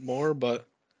to eat more, but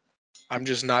I'm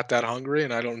just not that hungry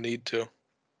and I don't need to.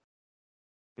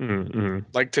 Hmm.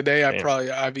 Like today Damn.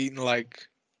 I've eaten like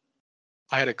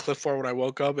I had a Cliff Bar when I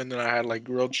woke up, and then I had like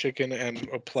grilled chicken and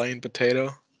a plain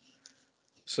potato.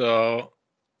 So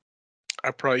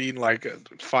I probably eaten like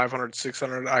 500,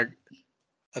 600. I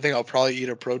think I'll probably eat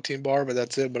a protein bar, but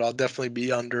that's it. But I'll definitely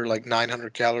be under like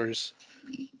 900 calories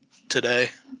today.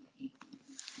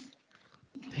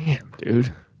 Damn,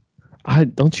 dude. I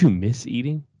don't you miss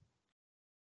eating?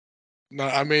 No,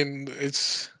 I mean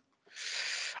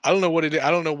I don't know what it is.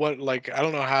 I don't know what I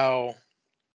don't know how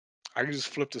I can just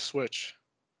flip the switch.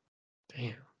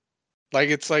 Damn. Like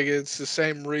it's the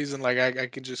same reason I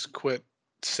could just quit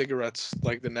cigarettes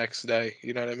like the next day.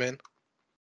 You know what I mean?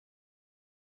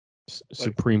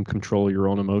 Like Supreme control your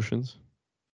own emotions.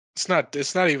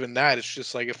 it's not even that. It's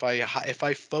just like if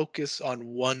I focus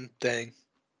on one thing,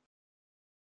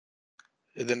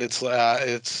 then it's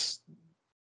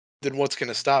then what's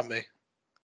gonna stop me?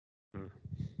 Mm.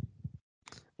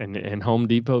 And Home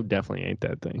Depot definitely ain't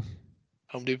that thing.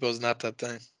 Home Depot's not that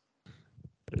thing.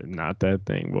 Not that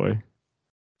thing, boy.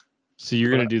 So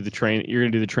you're gonna do the train. You're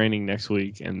gonna do the training next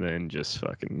week, and then just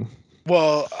fucking.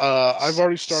 Well, I've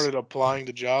already started applying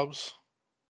to jobs,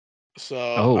 so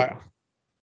Oh.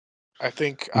 I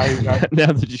think I Now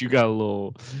that you got a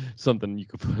little something you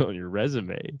could put on your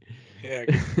resume. yeah.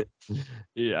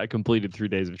 Yeah, I completed 3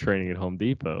 days of training at Home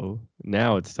Depot.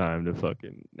 Now it's time to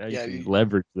fucking. Now you Yeah, can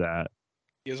leverage that.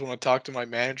 You guys want to talk to my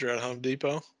manager at Home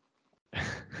Depot?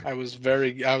 I was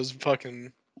very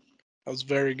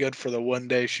good for the one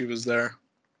day she was there.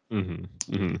 Mm-hmm.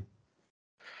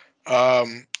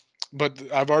 Mm-hmm. But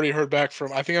I've already heard back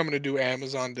from. I think I'm going to do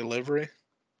Amazon delivery,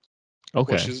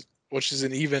 Okay. which is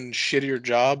an even shittier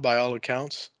job by all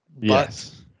accounts. But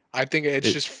Yes. I think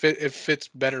it fits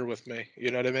better with me. You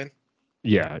know what I mean?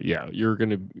 Yeah. Yeah. You're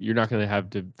not gonna have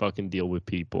to fucking deal with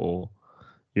people.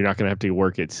 You're not gonna have to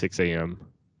work at 6 a.m.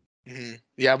 Mm-hmm.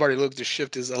 Yeah, I've already looked. The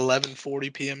shift is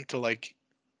 11:40 p.m. to like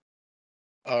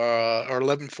or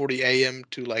 11:40 a.m.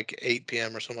 to like 8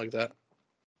 p.m. or something like that.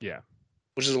 Yeah.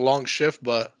 Which is a long shift,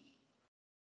 but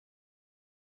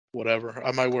whatever.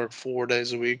 I might work 4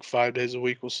 days a week, 5 days a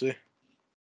week. We'll see.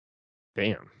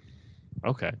 Damn.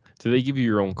 Okay. Do they give you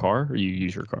your own car, or you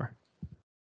use your car?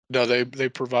 No, they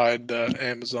provide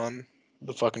Amazon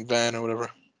the fucking van or whatever.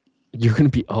 You're gonna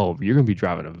be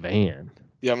driving a van.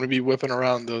 Yeah, I'm gonna be whipping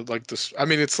around the like this. I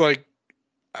mean, it's like,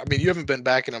 I mean, you haven't been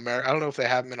back in America. I don't know if they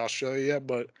have them in Australia yet,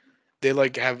 but they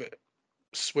like have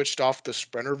switched off the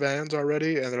Sprinter vans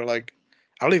already, and they're like,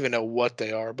 I don't even know what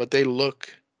they are, but they look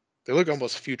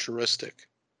almost futuristic.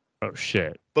 Oh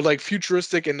shit. But like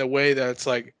futuristic in the way that it's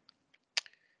like,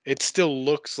 it still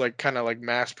looks like kind of like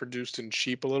mass produced and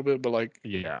cheap a little bit, but like,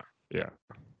 Yeah. Yeah.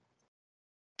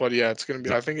 but yeah, it's gonna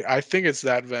be. No. I think it's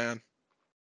that van.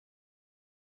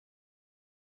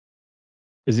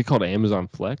 Is it called Amazon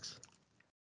Flex?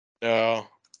 No.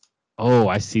 Oh,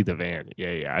 I see the van.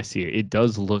 Yeah, yeah, I see it. It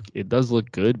does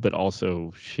look good, but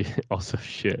also shit. Also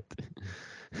shit.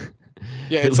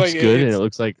 Yeah, It it's looks like good, it's and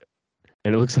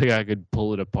it looks like I could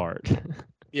pull it apart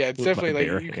yeah, it's with my definitely like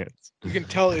bare hands. you can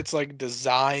tell it's like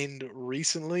designed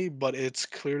recently, but it's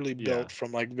clearly Yeah. built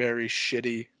from like very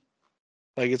shitty,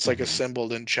 like it's like Mhm.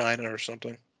 assembled in China or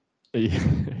something. Yeah,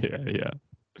 yeah, yeah.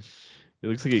 It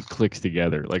looks like it clicks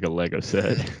together like a Lego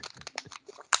set. Mhm.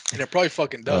 And it probably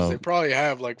fucking does. They Um, probably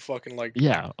have like fucking like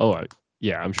yeah. Oh,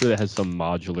 yeah. I'm sure that has some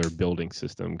modular building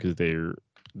system because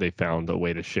they found a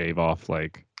way to shave off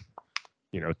like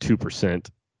 2%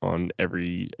 on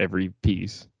every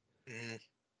piece. mhm.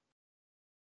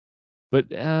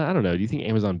 But I don't know. Do you think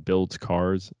Amazon builds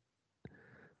cars?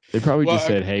 They probably Well, just I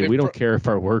said, mean, "Hey, we don't care if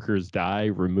our workers die.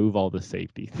 Remove all the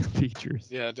safety features."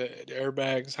 yeah, the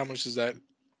airbags. How much is that?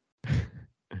 Wait,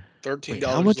 $13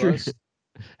 less.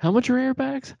 how much are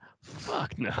airbags?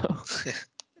 Fuck no.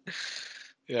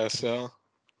 Yeah, so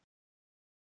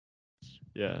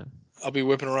Yeah. I'll be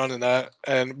whipping around in that,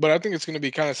 but I think it's gonna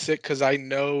be kind of sick because I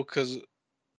know because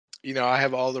I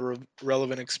have all the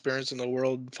relevant experience in the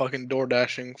world, fucking door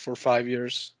dashing for 5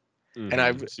 years, and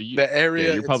I've So the area.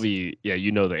 you're It's probably the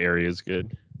area is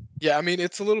good. Yeah, I mean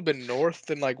it's a little bit north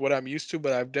than like what I'm used to,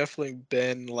 but I've definitely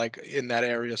been like in that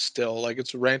area still. Like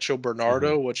it's Rancho Mhm.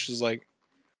 Bernardo, which is like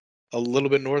a little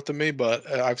bit north of me, but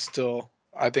I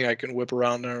think I can whip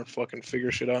around there and fucking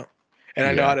figure shit out. And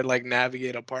I know how Yeah. to like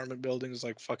navigate apartment buildings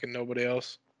like fucking nobody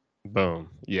else. Boom.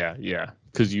 Yeah, yeah.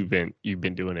 Because you've been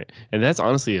doing it, and that's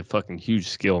honestly a fucking huge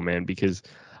skill, man. Because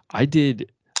I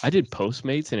did I did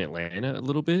Postmates in Atlanta a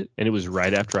little bit, and it was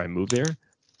right after I moved there.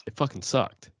 It fucking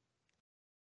sucked.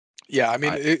 Yeah, I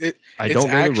mean I I it's don't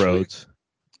know the actually roads.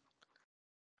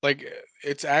 like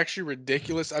it's actually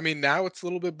ridiculous. I mean now it's a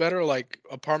little bit better. Like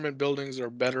apartment buildings are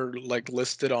better like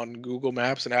listed on Google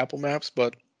Maps and Apple Maps,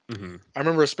 but Hmm. I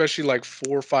remember especially like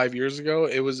 4 or 5 years ago,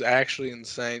 it was actually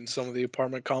insane. Some of the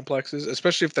apartment complexes,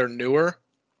 especially if they're newer,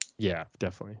 Yeah,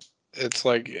 definitely. it's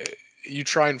like you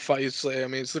try and fight. I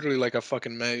mean, it's literally like a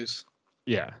fucking maze.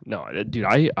 Yeah, no, dude,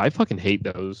 I fucking hate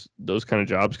those kind of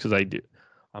jobs because I do.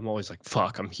 I'm always like,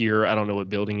 fuck, I'm here. I don't know what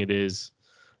building it is.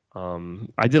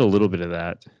 I did a little bit of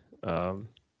that. Um,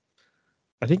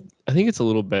 I think it's a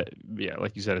little bit, yeah,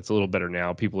 like you said, it's a little better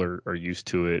now. People are used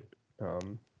to it.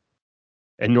 Um,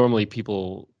 and normally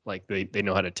people like they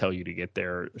know how to tell you to get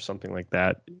there or something like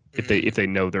that if they Mhm. if they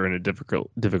know they're in a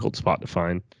difficult spot to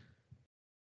find.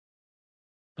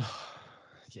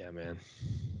 Yeah, man.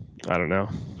 I don't know.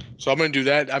 So I'm gonna do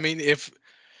that. I mean,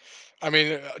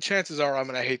 chances are I'm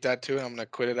gonna hate that too, and I'm gonna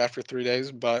quit it after 3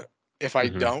 days. But if I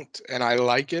Hmm. don't and I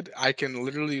like it, I can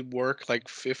literally work like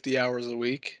 50 hours a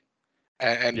week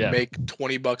and Yeah. make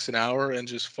 $20 an hour and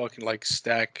just fucking like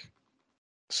stack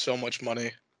so much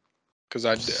money because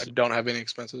I don't have any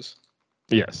expenses.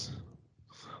 Yes.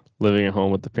 Living at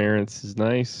home with the parents is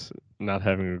nice. Not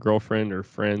having a girlfriend or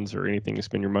friends or anything to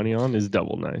spend your money on is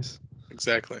double nice.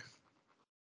 Exactly.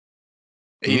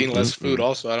 Eating less food Mm-mm-mm.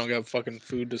 also. I don't got fucking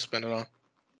food to spend it on.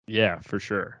 Yeah, for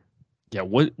sure. Yeah,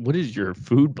 what is your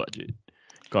food budget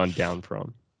gone down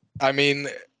from? I mean,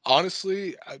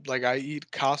 honestly, I eat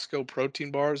Costco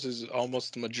protein bars is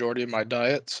almost the majority of my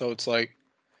diet. So it's like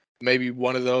maybe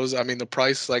one of those. I mean, the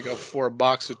price for a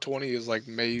box of 20 is like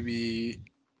maybe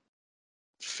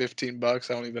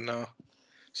 $15. I don't even know.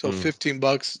 So Mm.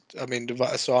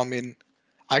 $15. I mean,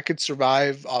 I could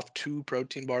survive off 2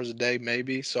 protein bars a day,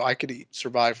 maybe. So I could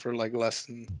survive for like less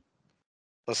than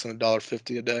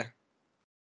 $1.50 a day.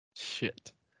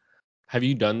 Shit. Have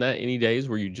you done that any days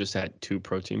where you just had 2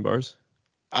 protein bars?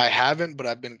 I haven't, but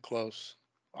I've been close.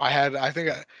 I think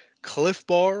a Cliff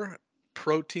Bar,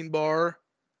 protein bar,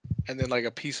 and then like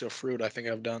a piece of fruit. I think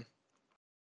I've done.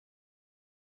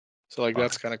 So like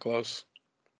that's Fuck. kind of close.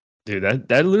 Dude,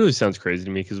 that literally sounds crazy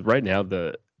to me because right now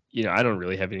I don't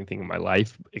really have anything in my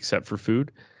life except for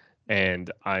food,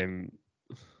 and I'm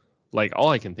like all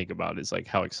I can think about is like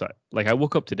how excited. Like I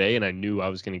woke up today and I knew I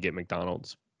was gonna get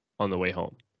McDonald's on the way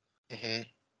home, Hmm.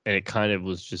 and it kind of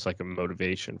was just like a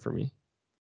motivation for me.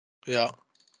 Yeah.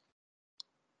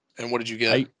 And what did you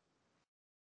get?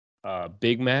 I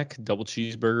Big Mac, double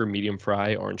cheeseburger, medium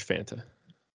fry, orange Fanta.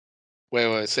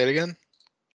 Wait. Say it again.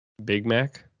 Big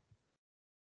Mac,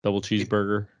 double Me-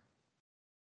 cheeseburger,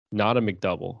 not a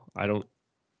McDouble.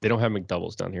 They don't have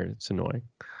McDoubles down here. It's annoying.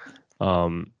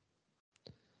 Um,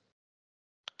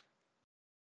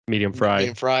 medium Medium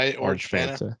fry, fry, orange orange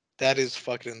Fanta. Fanta. That is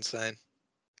fucking insane.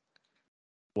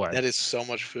 What? That is so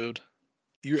much food.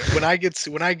 When I get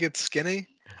skinny,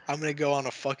 I'm gonna go on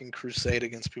a fucking crusade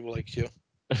against people like you.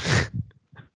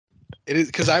 It is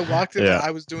because I walked in. Yeah,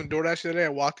 I was doing DoorDash the other day. I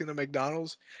walked into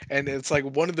McDonald's, and it's like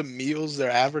one of the meals they're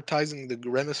advertising, the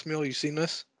Grimace meal. You seen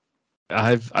this?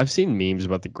 I've seen memes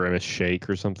about the Grimace shake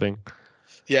or something.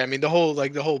 Yeah, I mean the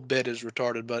whole bit is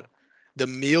retarded, but the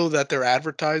meal that they're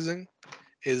advertising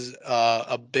is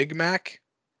a Big Mac,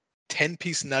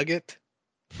 10-piece nugget,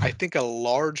 I think a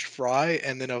large fry,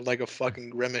 and then a fucking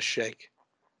Grimace shake.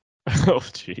 Oh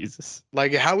Jesus.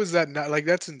 Like, how is that not like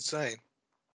that's insane?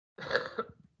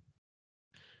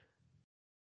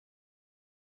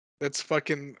 That's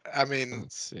fucking. I mean,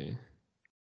 Let's see.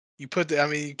 you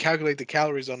calculate the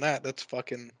calories on that. That's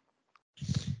fucking.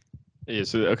 Yeah,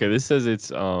 so okay, this says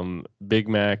it's Big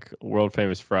Mac, world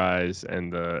famous fries,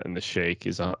 and the shake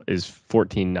is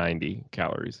 1490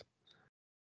 calories.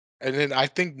 And then I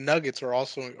think nuggets are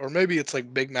also, or maybe it's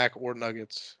like Big Mac or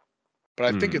nuggets.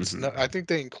 But I think Hmm. I think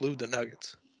they include the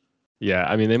nuggets. Yeah,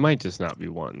 I mean they might just not be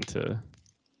wanting to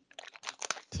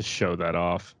show that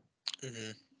off.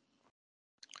 Hmm.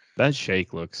 That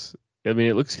shake looks. I mean,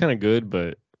 it looks kind of good,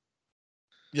 but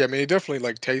Yeah, I mean it definitely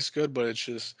like tastes good, but it's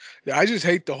just yeah, I just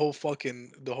hate the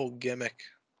whole gimmick.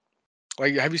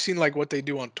 Like, have you seen like what they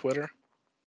do on Twitter?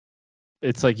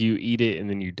 it's like you eat it and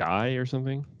then you die or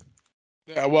something.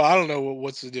 Yeah, well, I don't know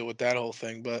what's the deal with that whole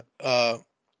thing, but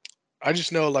I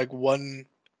just know like when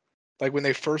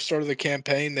they first started the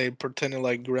campaign, they pretended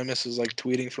like Grimace is like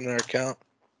tweeting from their account.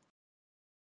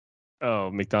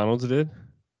 Oh, McDonald's did.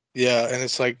 Yeah, and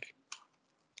it's like,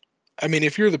 I mean,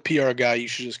 if you're the PR guy, you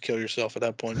should just kill yourself at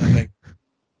that point. I think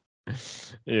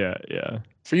Yeah, yeah.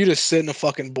 for you to sit in a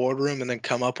fucking boardroom and then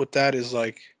come up with that is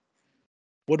like,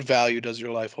 what value does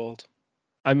your life hold?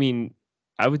 I mean,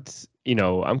 I'm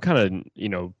kind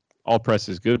of, all press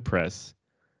is good press.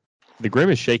 The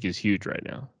Grimace shake is huge right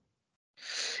now.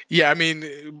 Yeah, I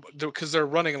mean, because they're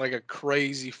running like a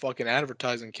crazy fucking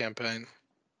advertising campaign.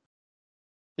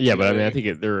 Yeah, You know but I what I mean, I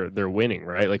mean? think they're winning,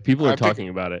 right? Like people are I think. talking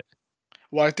about it.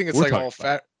 Well, I think it's We're like talking all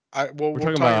about it. fat. We're We're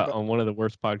talking talking about it about. on one of the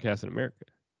worst podcasts in America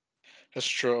That's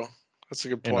true. That's a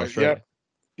good and point. Yeah, Australia.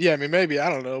 yeah. I mean, maybe I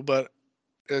don't know, but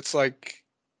it's like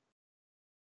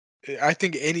I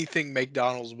think anything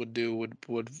McDonald's would do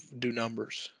would do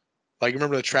numbers. Like,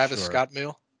 remember the Travis Sure. Scott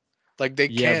meal? Like they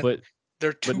Yeah, can't.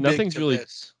 They're but too big to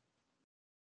miss.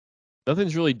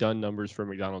 nothing's really done numbers for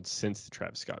McDonald's since the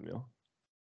Travis Scott meal.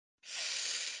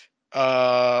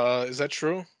 Is that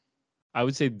true? I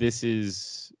would say this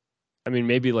is, I mean,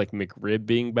 maybe like McRib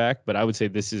being back, but I would say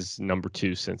this is number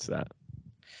 2 since that.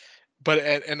 But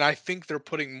and I think they're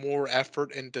putting more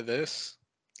effort into this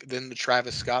than the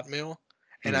Travis Scott meal.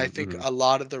 And I think Mm-hmm. a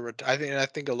lot of I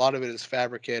think a lot of it is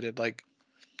fabricated. Like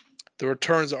the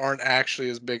returns aren't actually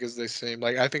as big as they seem.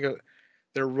 Like I think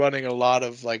they're running a lot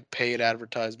of like paid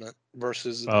advertisement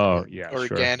versus Oh yeah, sure.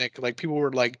 organic. Like people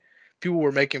were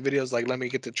making videos like let me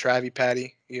get the Travie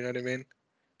Patty. You know what I mean?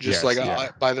 Just like Yes, yeah.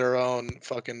 by their own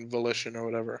fucking volition or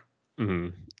whatever. Hmm.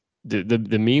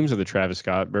 The memes of the Travis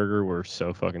Scott burger were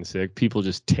so fucking sick. People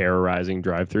just terrorizing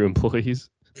drive-through employees.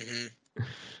 Hmm.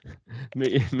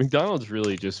 McDonald's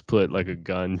really just put like a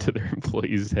gun to their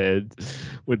employees' heads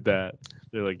with that.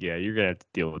 They're like, yeah, you're gonna have to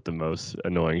deal with the most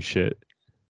annoying shit.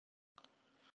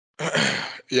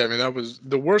 Yeah, I mean that was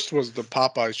the worst. Was the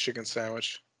Popeyes chicken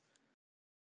sandwich,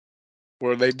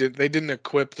 where they didn't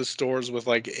equip the stores with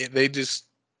like they just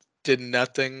did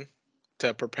nothing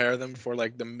to prepare them for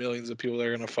like the millions of people that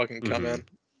are gonna fucking come in.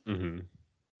 Mm-hmm.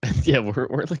 Yeah,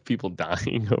 we're like people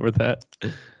dying over that.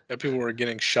 And people were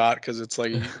getting shot because it's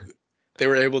like they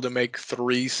were able to make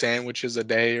 3 sandwiches a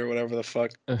day or whatever the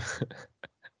fuck.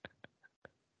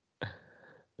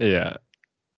 Yeah.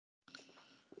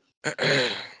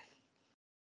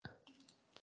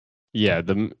 Yeah,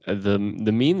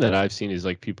 the meme that I've seen is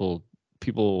like people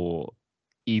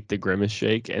eat the grimace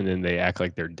shake and then they act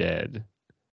like they're dead.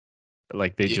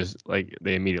 Like they Yeah. just like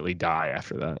they immediately die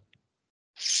after that.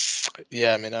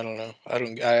 Yeah, I mean I don't know.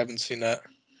 I haven't seen that.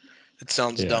 It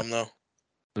sounds Yeah. dumb though.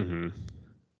 Mm-hmm.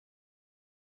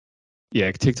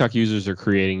 Yeah, TikTok users are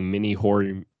creating mini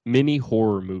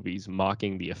horror movies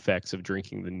mocking the effects of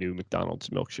drinking the new McDonald's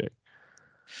milkshake.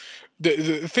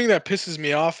 The thing that pisses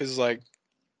me off is like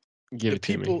Give the it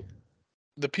to me. people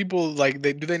the people like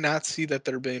they not see that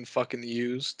they're being fucking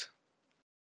used?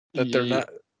 That Yeah.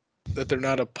 they're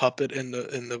not a puppet in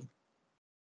the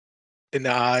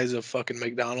eyes of fucking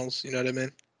McDonald's, you know what I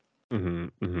mean? Mm-hmm.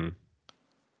 Mm-hmm.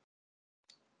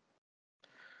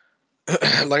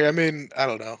 Like I mean, I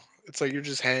don't know. It's like you're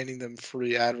just handing them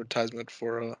free advertisement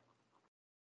for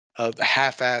a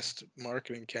half-assed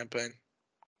marketing campaign.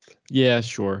 Yeah,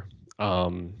 sure.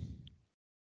 Um,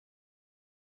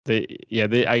 they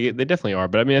definitely are,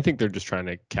 but I mean, I think they're just trying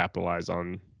to capitalize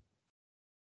on.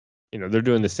 They're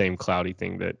doing the same cloudy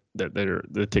thing that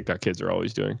the TikTok kids are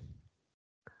always doing.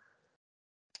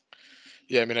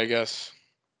 Yeah, I mean, I guess.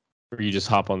 Where you just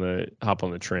hop on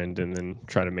the trend and then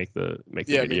try to make the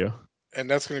Yeah, I mean, video. and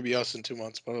that's gonna be us in 2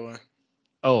 months, by the way.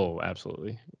 Oh,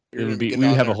 absolutely. You're gonna be getting We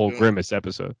would on have a there whole doing. grimace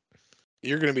episode.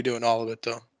 You're gonna be doing all of it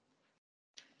though.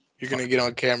 You're gonna get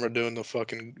on camera doing the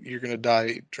fucking. You're gonna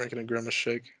die drinking a grimace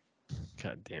shake.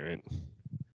 God damn it.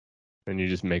 And you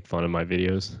just make fun of my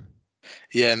videos.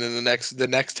 Yeah, and then the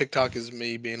next TikTok is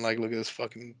me being like, "Look at this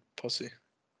fucking pussy."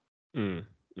 Mm.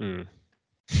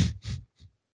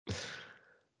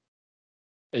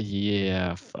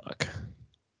 Yeah, fuck.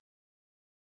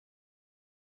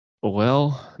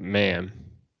 Well, man,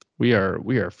 we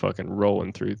are fucking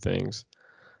rolling through things.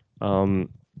 I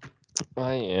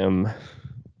am.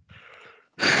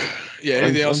 Yeah.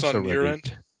 Anything I'm else so on your ready.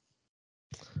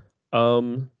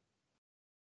 end?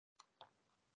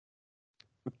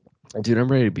 Dude,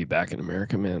 I'm ready to be back in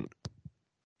America, man.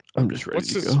 I'm just ready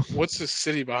to go. What's this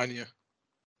city behind you?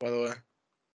 By the way.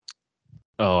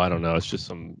 Oh, I don't know. It's just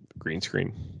some green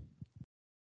screen.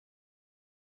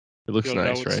 It looks You don't know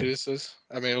nice, what right? city this is?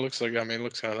 I mean, it looks kind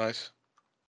of nice.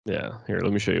 Yeah. Here,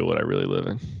 let me show you what I really live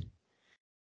in.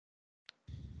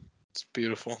 It's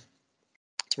beautiful.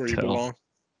 It's where It's you hell. belong.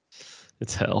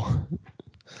 It's hell.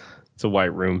 It's a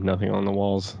white room, nothing on the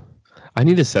walls. I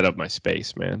need to set up my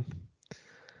space, man.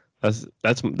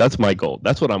 That's my goal.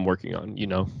 That's what I'm working on,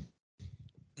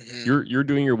 Mm-hmm. You're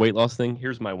doing your weight loss thing.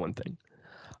 Here's my one thing.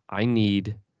 I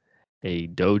need a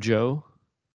dojo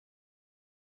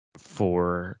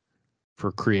for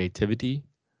creativity,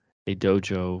 a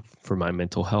dojo for my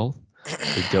mental health,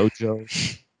 a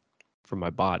dojo for my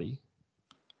body,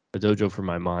 a dojo for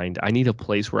my mind. I need a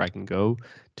place where I can go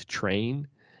to train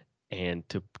and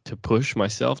to push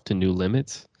myself to new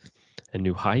limits and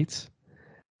new heights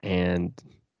and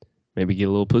maybe get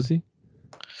a little pussy.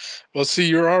 Well, see,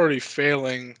 you're already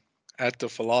failing at the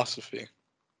philosophy,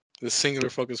 the singular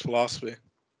focus philosophy.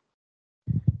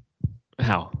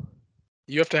 How?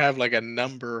 You have to have like a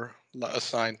number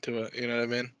assigned to it. You know what I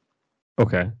mean?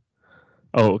 Okay.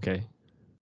 Oh, okay.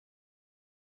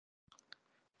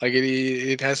 Like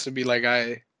it has to be like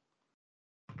I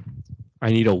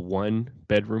need a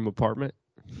 1-bedroom apartment.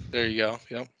 There you go.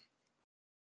 Yep.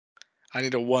 I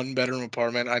need a 1-bedroom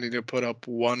apartment. I need to put up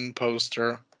 1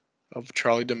 poster of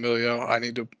Charlie D'Amelio. I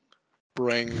need to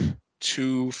bring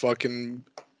 2 fucking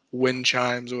wind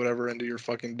chimes or whatever into your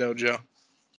fucking dojo.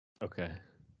 Okay.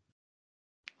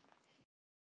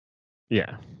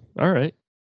 Yeah. All right.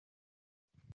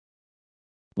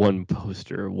 1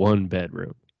 poster, 1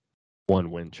 bedroom, 1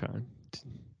 wind chime.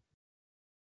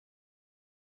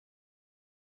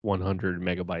 100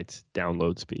 megabytes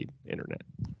download speed internet.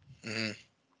 Mm-hmm.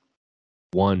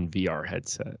 1 VR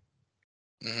headset.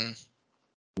 Mm-hmm.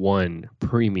 1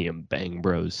 premium Bang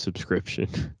Bros subscription.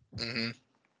 Mm-hmm.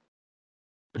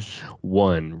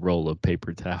 One roll of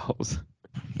paper towels.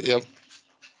 Yep.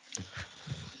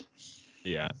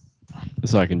 Yeah.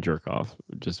 So I can jerk off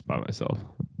just by myself.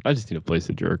 I just need a place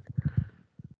to jerk.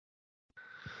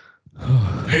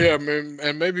 Yeah,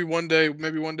 and maybe one day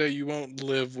you won't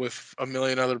live with a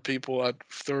million other people at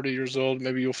 30 years old.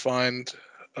 Maybe you'll find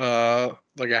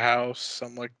like a house,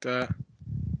 something like that.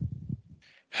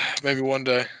 Maybe one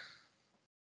day.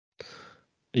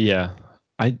 Yeah.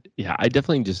 I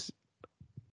definitely just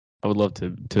I would love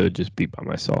to just be by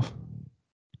myself.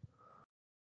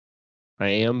 I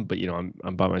am, but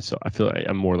I'm by myself. I feel like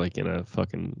I'm more like in a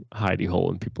fucking hidey hole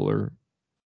and people are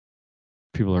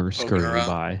Poking scurrying around.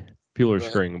 by. People are Right.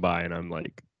 scurrying by and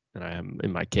I am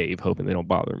in my cave hoping they don't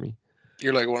bother me.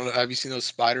 You're like one of have you seen those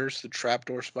spiders, the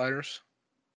trapdoor spiders?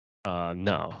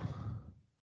 No.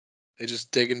 They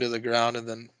just dig into the ground and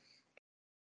then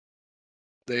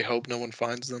they hope no one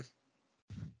finds them.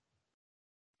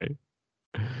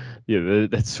 Yeah,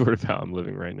 that's sort of how I'm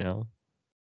living right now.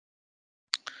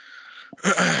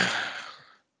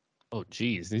 Oh,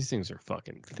 geez, these things are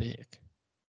fucking thick.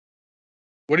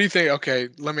 What do you think? Okay,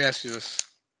 let me ask you this.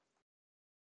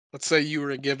 Let's say you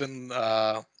were given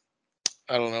I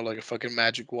don't know, like a fucking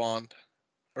magic wand,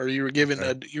 or you were given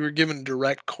Okay. you were given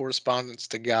direct correspondence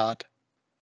to God,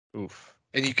 Oof.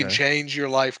 and you can Okay. change your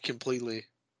life completely.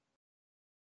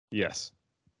 Yes.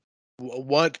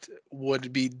 What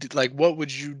would be like? What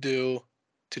would you do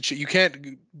to? You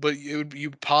can't, but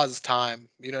you pause time.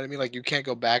 You know what I mean? Like you can't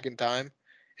go back in time.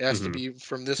 It has to Hmm. be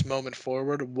from this moment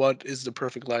forward. What is the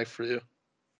perfect life for you?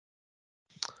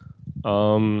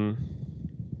 Um.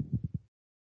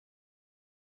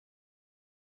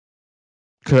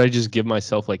 Could I just give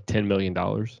myself like $10 million?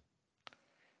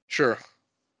 Sure.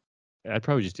 I'd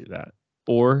probably just do that.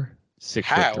 Or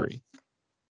 6 foot How? 3.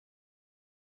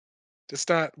 It's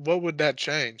not. What would that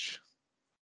change?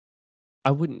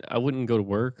 I wouldn't go to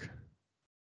work.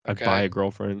 I'd buy Okay. a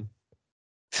girlfriend.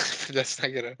 That's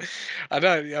not gonna. I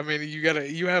know. I mean, you gotta.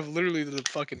 You have literally the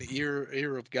fucking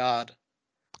ear of God.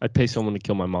 I'd pay someone to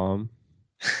kill my mom.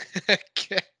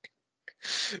 Okay.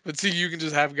 But see, you can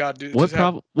just have God do. What Just have.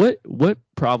 problem what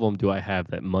problem do I have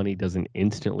that money doesn't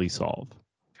instantly solve?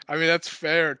 I mean, that's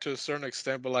fair to a certain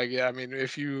extent, but like, yeah, I mean,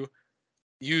 if you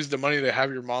use the money to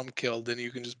have your mom killed, then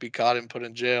you can just be caught and put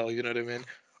in jail. You know what I mean?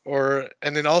 Or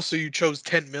and then also you chose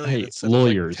 10 million Hey, instead of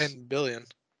like lawyers. 10 billion.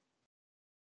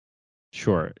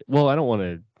 Sure. Well, I don't want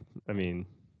to I mean,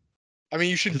 I mean,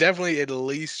 you should cuz definitely at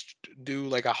least do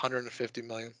like 150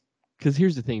 million. cuz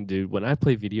here's the thing, dude. When I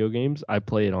play video games, I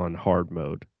play it on hard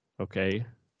mode, okay?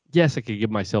 Yes, I could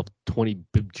give myself 20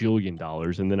 bajillion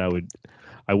dollars and then I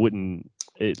wouldn't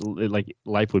like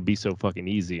life would be so fucking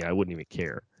easy. I wouldn't even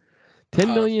care. 10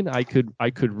 Uh-huh. million I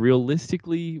could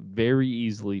realistically very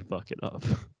easily fuck it up.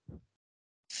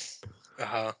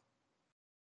 Uh-huh.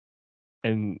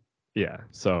 And yeah,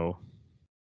 so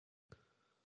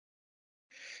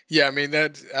Yeah, I mean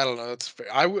that. I don't know. That's fair.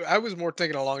 I was more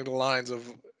thinking along the lines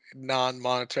of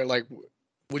non-monetary. Like,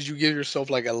 would you give yourself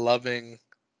like a loving,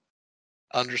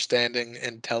 understanding,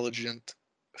 intelligent,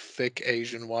 thick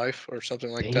Asian wife or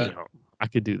something like that? damn, I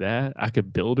could do that. I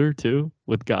could build her too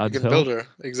with You God's can build help. her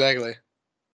exactly.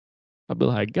 I'd be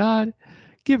like, God,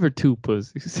 give her 2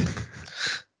 pussies.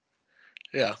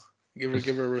 Yeah, give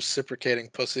her a reciprocating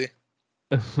pussy.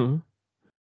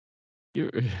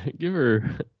 give her, give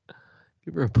her,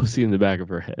 give her a pussy in the back of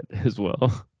her head as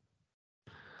well.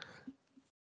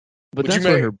 But Would you that's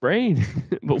where make? her brain.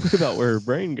 But what about where her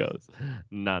brain goes?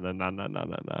 Nah, nah, nah, nah, nah,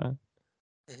 nah, nah.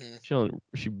 Mhm.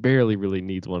 She barely really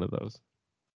needs one of those.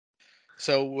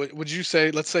 So would you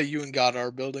say? Let's say you and God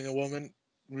are building a woman.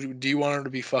 Do you want her to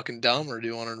be fucking dumb or do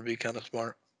you want her to be kind of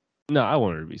smart? No, I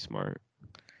want her to be smart.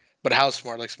 But how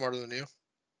smart? Like smarter than you?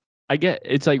 I get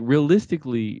it's like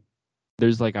realistically,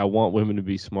 there's like I want women to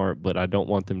be smart, but I don't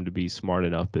want them to be smart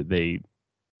enough that they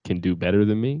can do better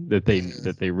than me, Hmm.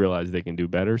 that they realize they can do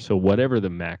better. So whatever the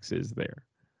max is there.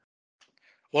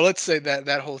 Well, let's say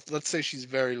that whole. Let's say she's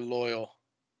very loyal.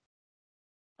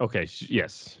 Okay,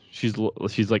 yes, she's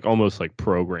like almost like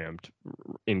programmed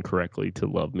incorrectly to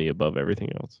love me above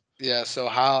everything else. Yeah. So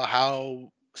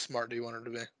how smart do you want her to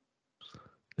be?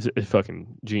 It's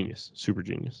fucking genius, super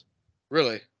genius.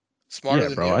 Really? Smarter Yeah,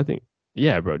 than bro. you?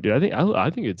 Yeah, bro, dude. I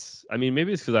think it's. I mean,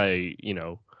 maybe it's because I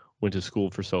went to school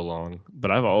for so long,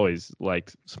 but I've always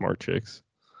liked smart chicks.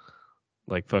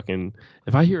 Like fucking,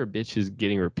 if I hear a bitch is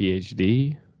getting her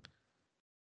PhD,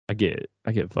 I get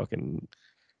fucking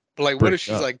But like, what if bricked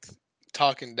she's up. like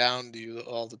talking down to you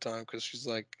all the time because she's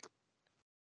like,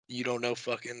 you don't know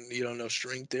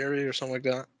string theory or something like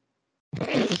that?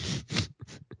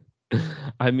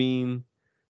 I mean,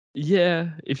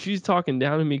 Yeah, if she's talking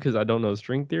down to me because I don't know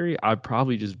string theory, I'd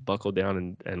probably just buckle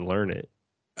down and learn it.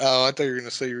 Oh, I thought you were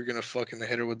gonna say you were gonna fucking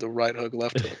hit her with the right hook,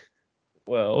 left hook.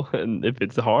 Well, and if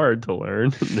it's hard to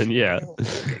learn, then yeah,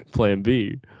 plan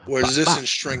B. Where's Bop, this bop. in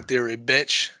string theory,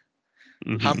 bitch?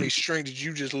 How many Mhm. strings did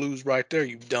you just lose right there,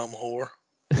 you dumb whore?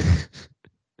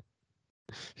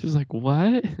 She's like,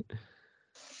 what?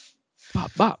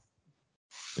 Bop, bop.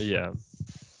 Yeah.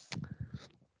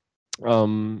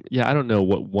 Yeah, I don't know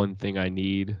what one thing I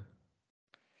need.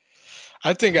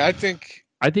 I think, I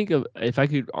think of if I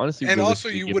could honestly and also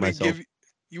realistically give myself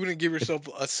you wouldn't give if, yourself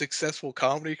a successful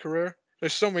comedy career.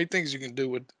 There's so many things you can do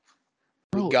with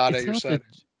bro, God at your side.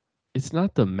 it's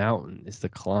not the mountain, it's the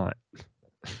climb.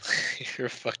 You're a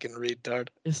fucking retard.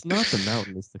 It's not the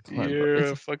mountain, it's the climb, bro. You're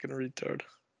It's a fucking retard.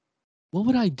 what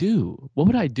would I do? What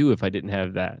would I do if I didn't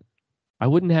have that? I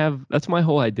wouldn't have that's my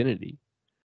whole identity.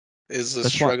 Is a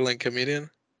That's why struggling comedian.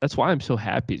 that's why I'm so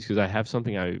happy because I have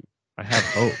something I have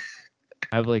hope.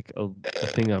 I have like a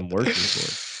thing I'm working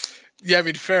towards. Yeah, I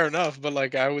mean, fair enough, but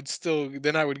like, I would still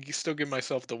still give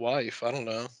myself the wife. I don't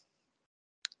know.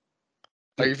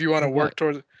 Like, if you want For to what? work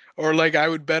towards, or like, I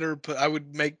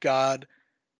would make God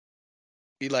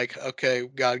be like, okay,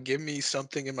 God, give me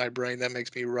something in my brain that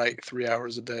makes me write 3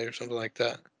 hours a day or something like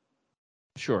that.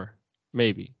 Sure.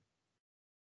 Maybe.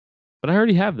 But I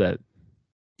already have that.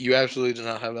 You absolutely do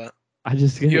not have that. I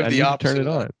just You have I the need to turn opposite it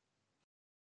of on. that.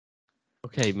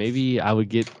 Okay, maybe I would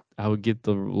get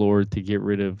the Lord to get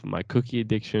rid of my cookie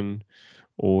addiction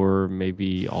or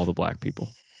maybe all the black people.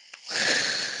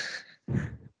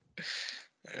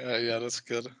 Yeah, that's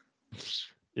good.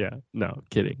 Yeah, no,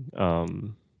 kidding.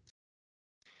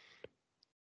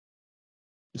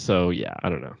 So yeah, I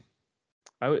don't know.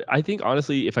 I think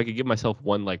honestly, if I could give myself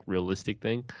one like realistic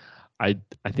thing, I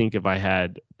think if I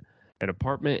had an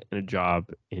apartment and a job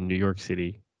in New York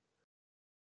City,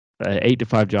 an 8 to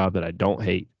 5 job that I don't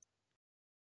hate,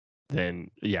 then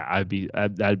yeah,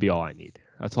 that'd be all I need.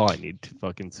 That's all I need to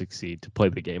fucking succeed, to play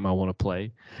the game I want to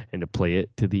play and to play it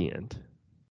to the end.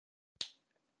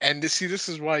 And to see, this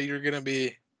is why you're gonna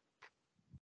be.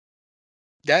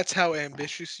 That's how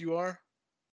ambitious you are.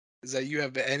 Is that you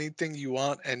have anything you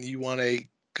want and you want a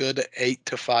good 8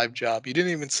 to 5 job. You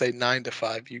didn't even say 9 to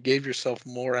 5. You gave yourself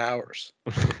more hours.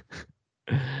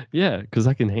 Yeah, because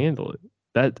I can handle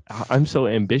it. I'm so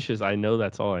ambitious. I know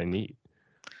that's all I need.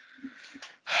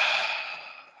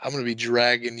 I'm gonna be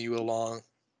dragging you along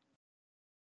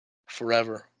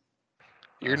forever.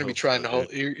 You're I gonna be hope trying so, to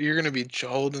dude. hold. You're gonna be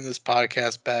holding this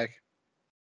podcast back,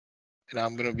 and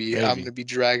I'm Maybe, gonna be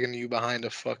dragging you behind a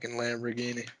fucking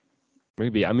Lamborghini.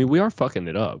 maybe. I mean, we are fucking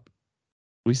it up.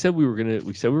 We said we were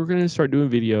gonna start doing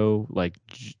video like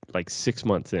 6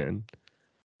 months in.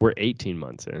 We're 18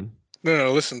 months in.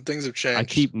 No, listen, things have changed.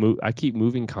 I keep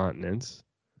moving continents.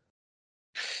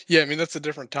 Yeah, I mean that's a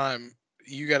different time.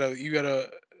 You gotta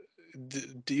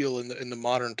deal in the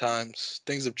modern times.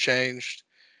 Things have changed.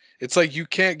 It's like you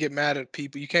can't get mad at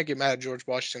people. You can't get mad at George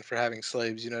Washington for having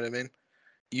slaves. You know what I mean?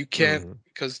 You can't, Mhm.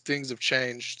 because things have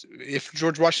changed. If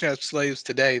George Washington had slaves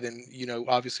today, then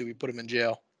obviously we put him in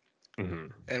jail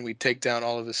Mhm. and we take down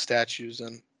all of his statues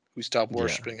and we stop Yeah.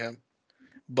 worshiping him.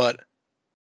 But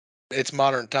it's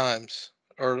modern times,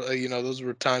 or those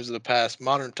were times of the past.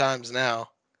 Modern times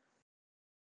now.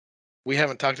 We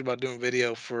haven't talked about doing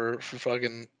video for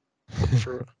fucking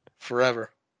for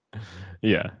forever.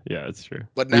 Yeah, it's true.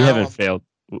 But We now haven't I'm failed.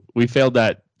 We failed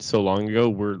that so long ago.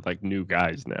 We're like new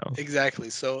guys now. exactly.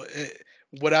 So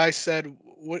what I said,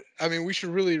 what I mean, we should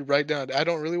really write down. I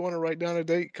don't really want to write down a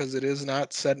date because it is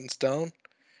not set in stone.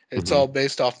 It's Mhm. all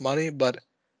based off money. But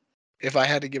if I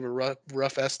had to give a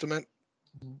rough estimate,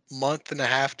 month and a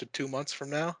half to 2 months from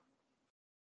now,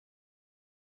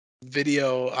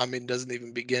 video, I mean, doesn't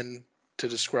even begin to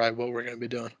describe what we're going to be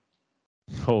doing.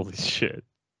 Holy shit.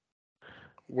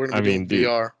 We're going I to be mean, doing dude,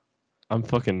 VR. I'm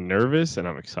fucking nervous and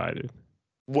I'm excited.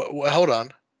 What, hold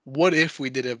on. What if we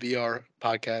did a VR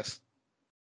podcast?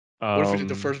 What if we did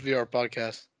the Um, first VR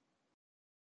podcast?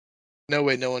 No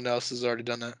way, no one else has already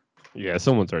done that. yeah,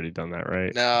 someone's already done that,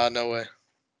 right? Nah, no way.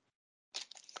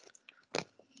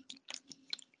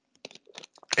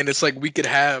 And it's like we could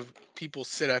have people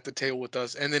sit at the table with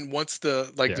us, and then once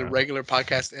the Yeah. regular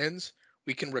podcast ends,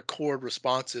 we can record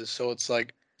responses. So it's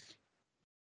like,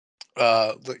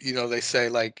 they say,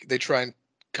 like, they try and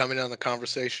come in on the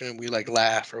conversation, and we like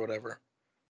laugh or whatever,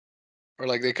 or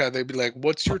like they'd be like,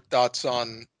 "What's your thoughts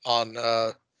on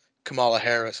Kamala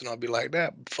Harris?" And I'll be like,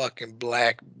 "That fucking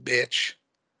black bitch.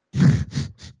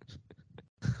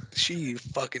 She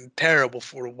fucking terrible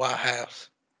for the White House."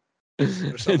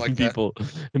 Or something like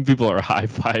that. People are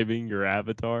high-fiving your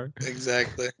avatar.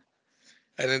 Exactly.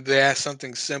 And then they ask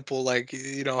something simple like,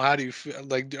 how do you feel?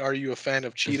 Like, are you a fan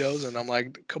of Cheetos? And I'm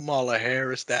like, Kamala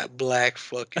Harris, that black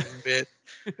fucking bit.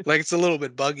 Like, it's a little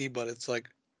bit buggy, but it's like,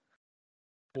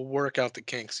 we'll work out the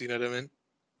kinks. You know what I mean?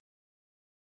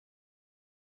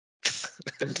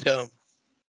 Dumb.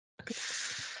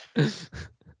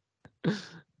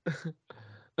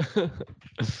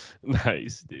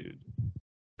 Nice, dude.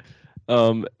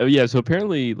 Yeah, so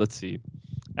apparently, let's see.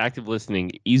 Active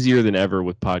listening easier than ever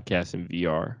with podcasts and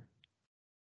VR.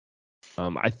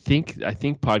 I think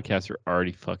podcasts are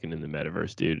already fucking in the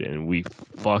metaverse, dude, and we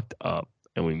fucked up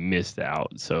and we missed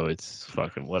out. So it's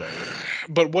fucking whatever.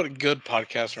 But what good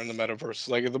podcasts are in the metaverse?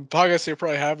 Like the podcast they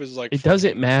probably have is like. It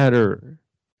doesn't matter.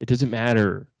 It doesn't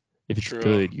matter if it's True.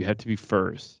 good. You have to be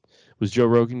first. Was Joe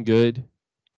Rogan good?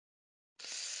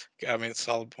 I mean,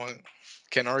 solid point.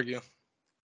 Can't argue.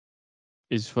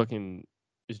 Is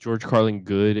George Carlin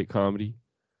good at comedy?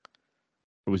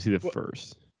 Or was he the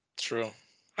first? True.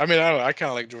 I mean, I don't know. I kind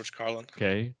of like George Carlin.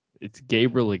 Okay. It's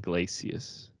Gabriel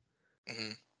Iglesias.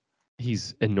 Mm-hmm.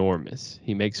 He's enormous.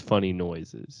 He makes funny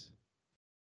noises.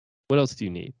 What else do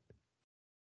you need?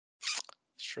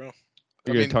 It's true.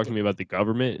 You're going to talk to me about the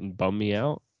government and bum me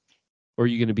out? Or are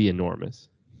you going to be enormous?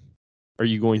 Are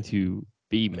you going to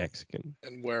be Mexican?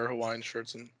 And wear Hawaiian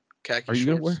shirts and khaki Are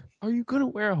you shorts? Are you going to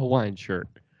wear a Hawaiian shirt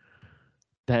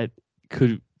that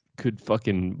could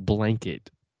fucking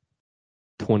blanket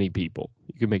 20 people?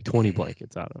 You could make 20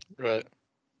 blankets out of it. Right.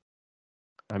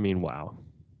 I mean, wow.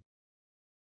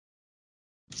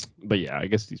 But yeah, I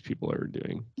guess these people are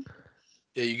doing.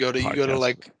 Yeah, you go to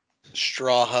like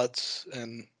straw huts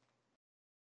and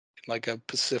like a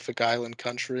Pacific Island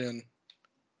country, and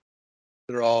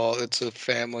it's a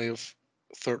family of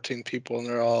 13 people, and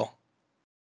they're all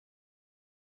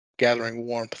gathering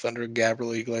warmth under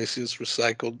Gabriel Iglesias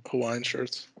recycled Hawaiian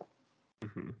shirts.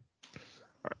 Mm-hmm.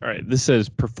 All right, this says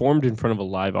performed in front of a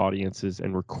live audiences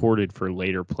and recorded for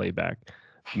later playback.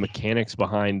 The mechanics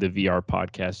behind the VR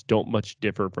podcast don't much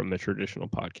differ from the traditional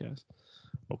podcast.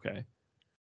 Okay.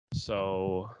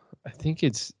 So I think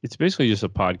it's basically just a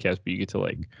podcast, but you get to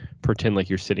like pretend like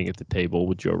you're sitting at the table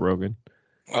with Joe Rogan.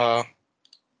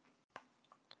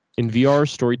 In VR,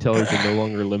 storytellers are no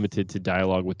longer limited to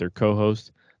dialogue with their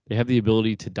co-host. They have the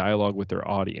ability to dialogue with their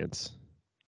audience.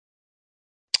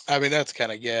 I mean, that's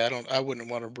kind of, I wouldn't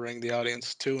want to bring the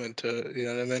audience too into, you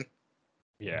know what I mean?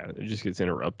 Yeah, it just gets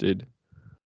interrupted.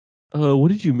 What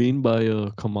did you mean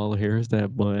by Kamala Harris,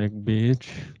 that black bitch?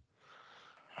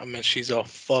 I mean, she's a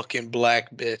fucking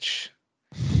black bitch.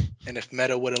 And if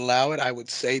Meta would allow it, I would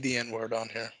say the N-word on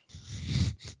here.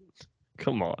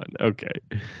 Come on. Okay.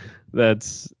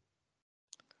 Let's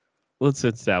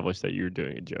establish that you're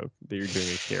doing a joke, that you're doing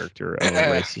a character of a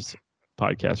racist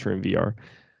podcaster in VR.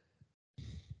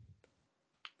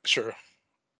 Sure.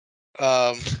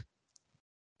 But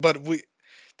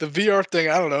the VR thing,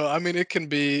 I don't know. I mean, it can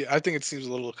be, I think it seems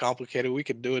a little complicated. We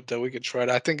could do it though. We could try it.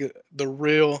 I think the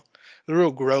real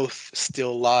growth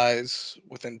still lies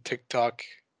within TikTok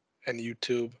and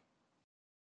YouTube.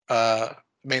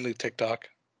 Mainly TikTok.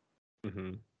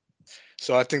 Mm-hmm.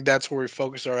 So I think that's where we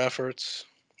focus our efforts.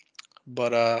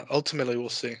 But ultimately, we'll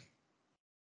see.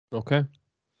 Okay.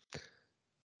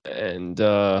 And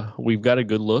we've got a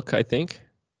good look, I think.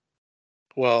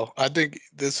 Well, I think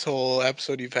this whole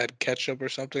episode you've had ketchup or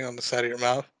something on the side of your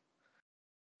mouth.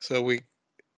 So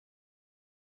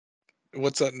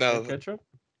what's up? No, ketchup?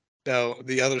 no,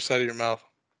 the other side of your mouth.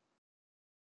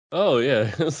 Oh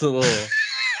yeah, it's a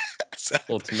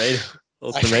little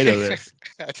tomato, there.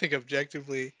 I think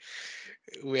objectively,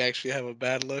 we actually have a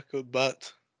bad look,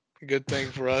 but good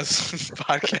thing for us,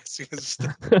 podcasting is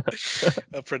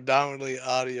a predominantly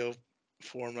audio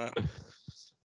format.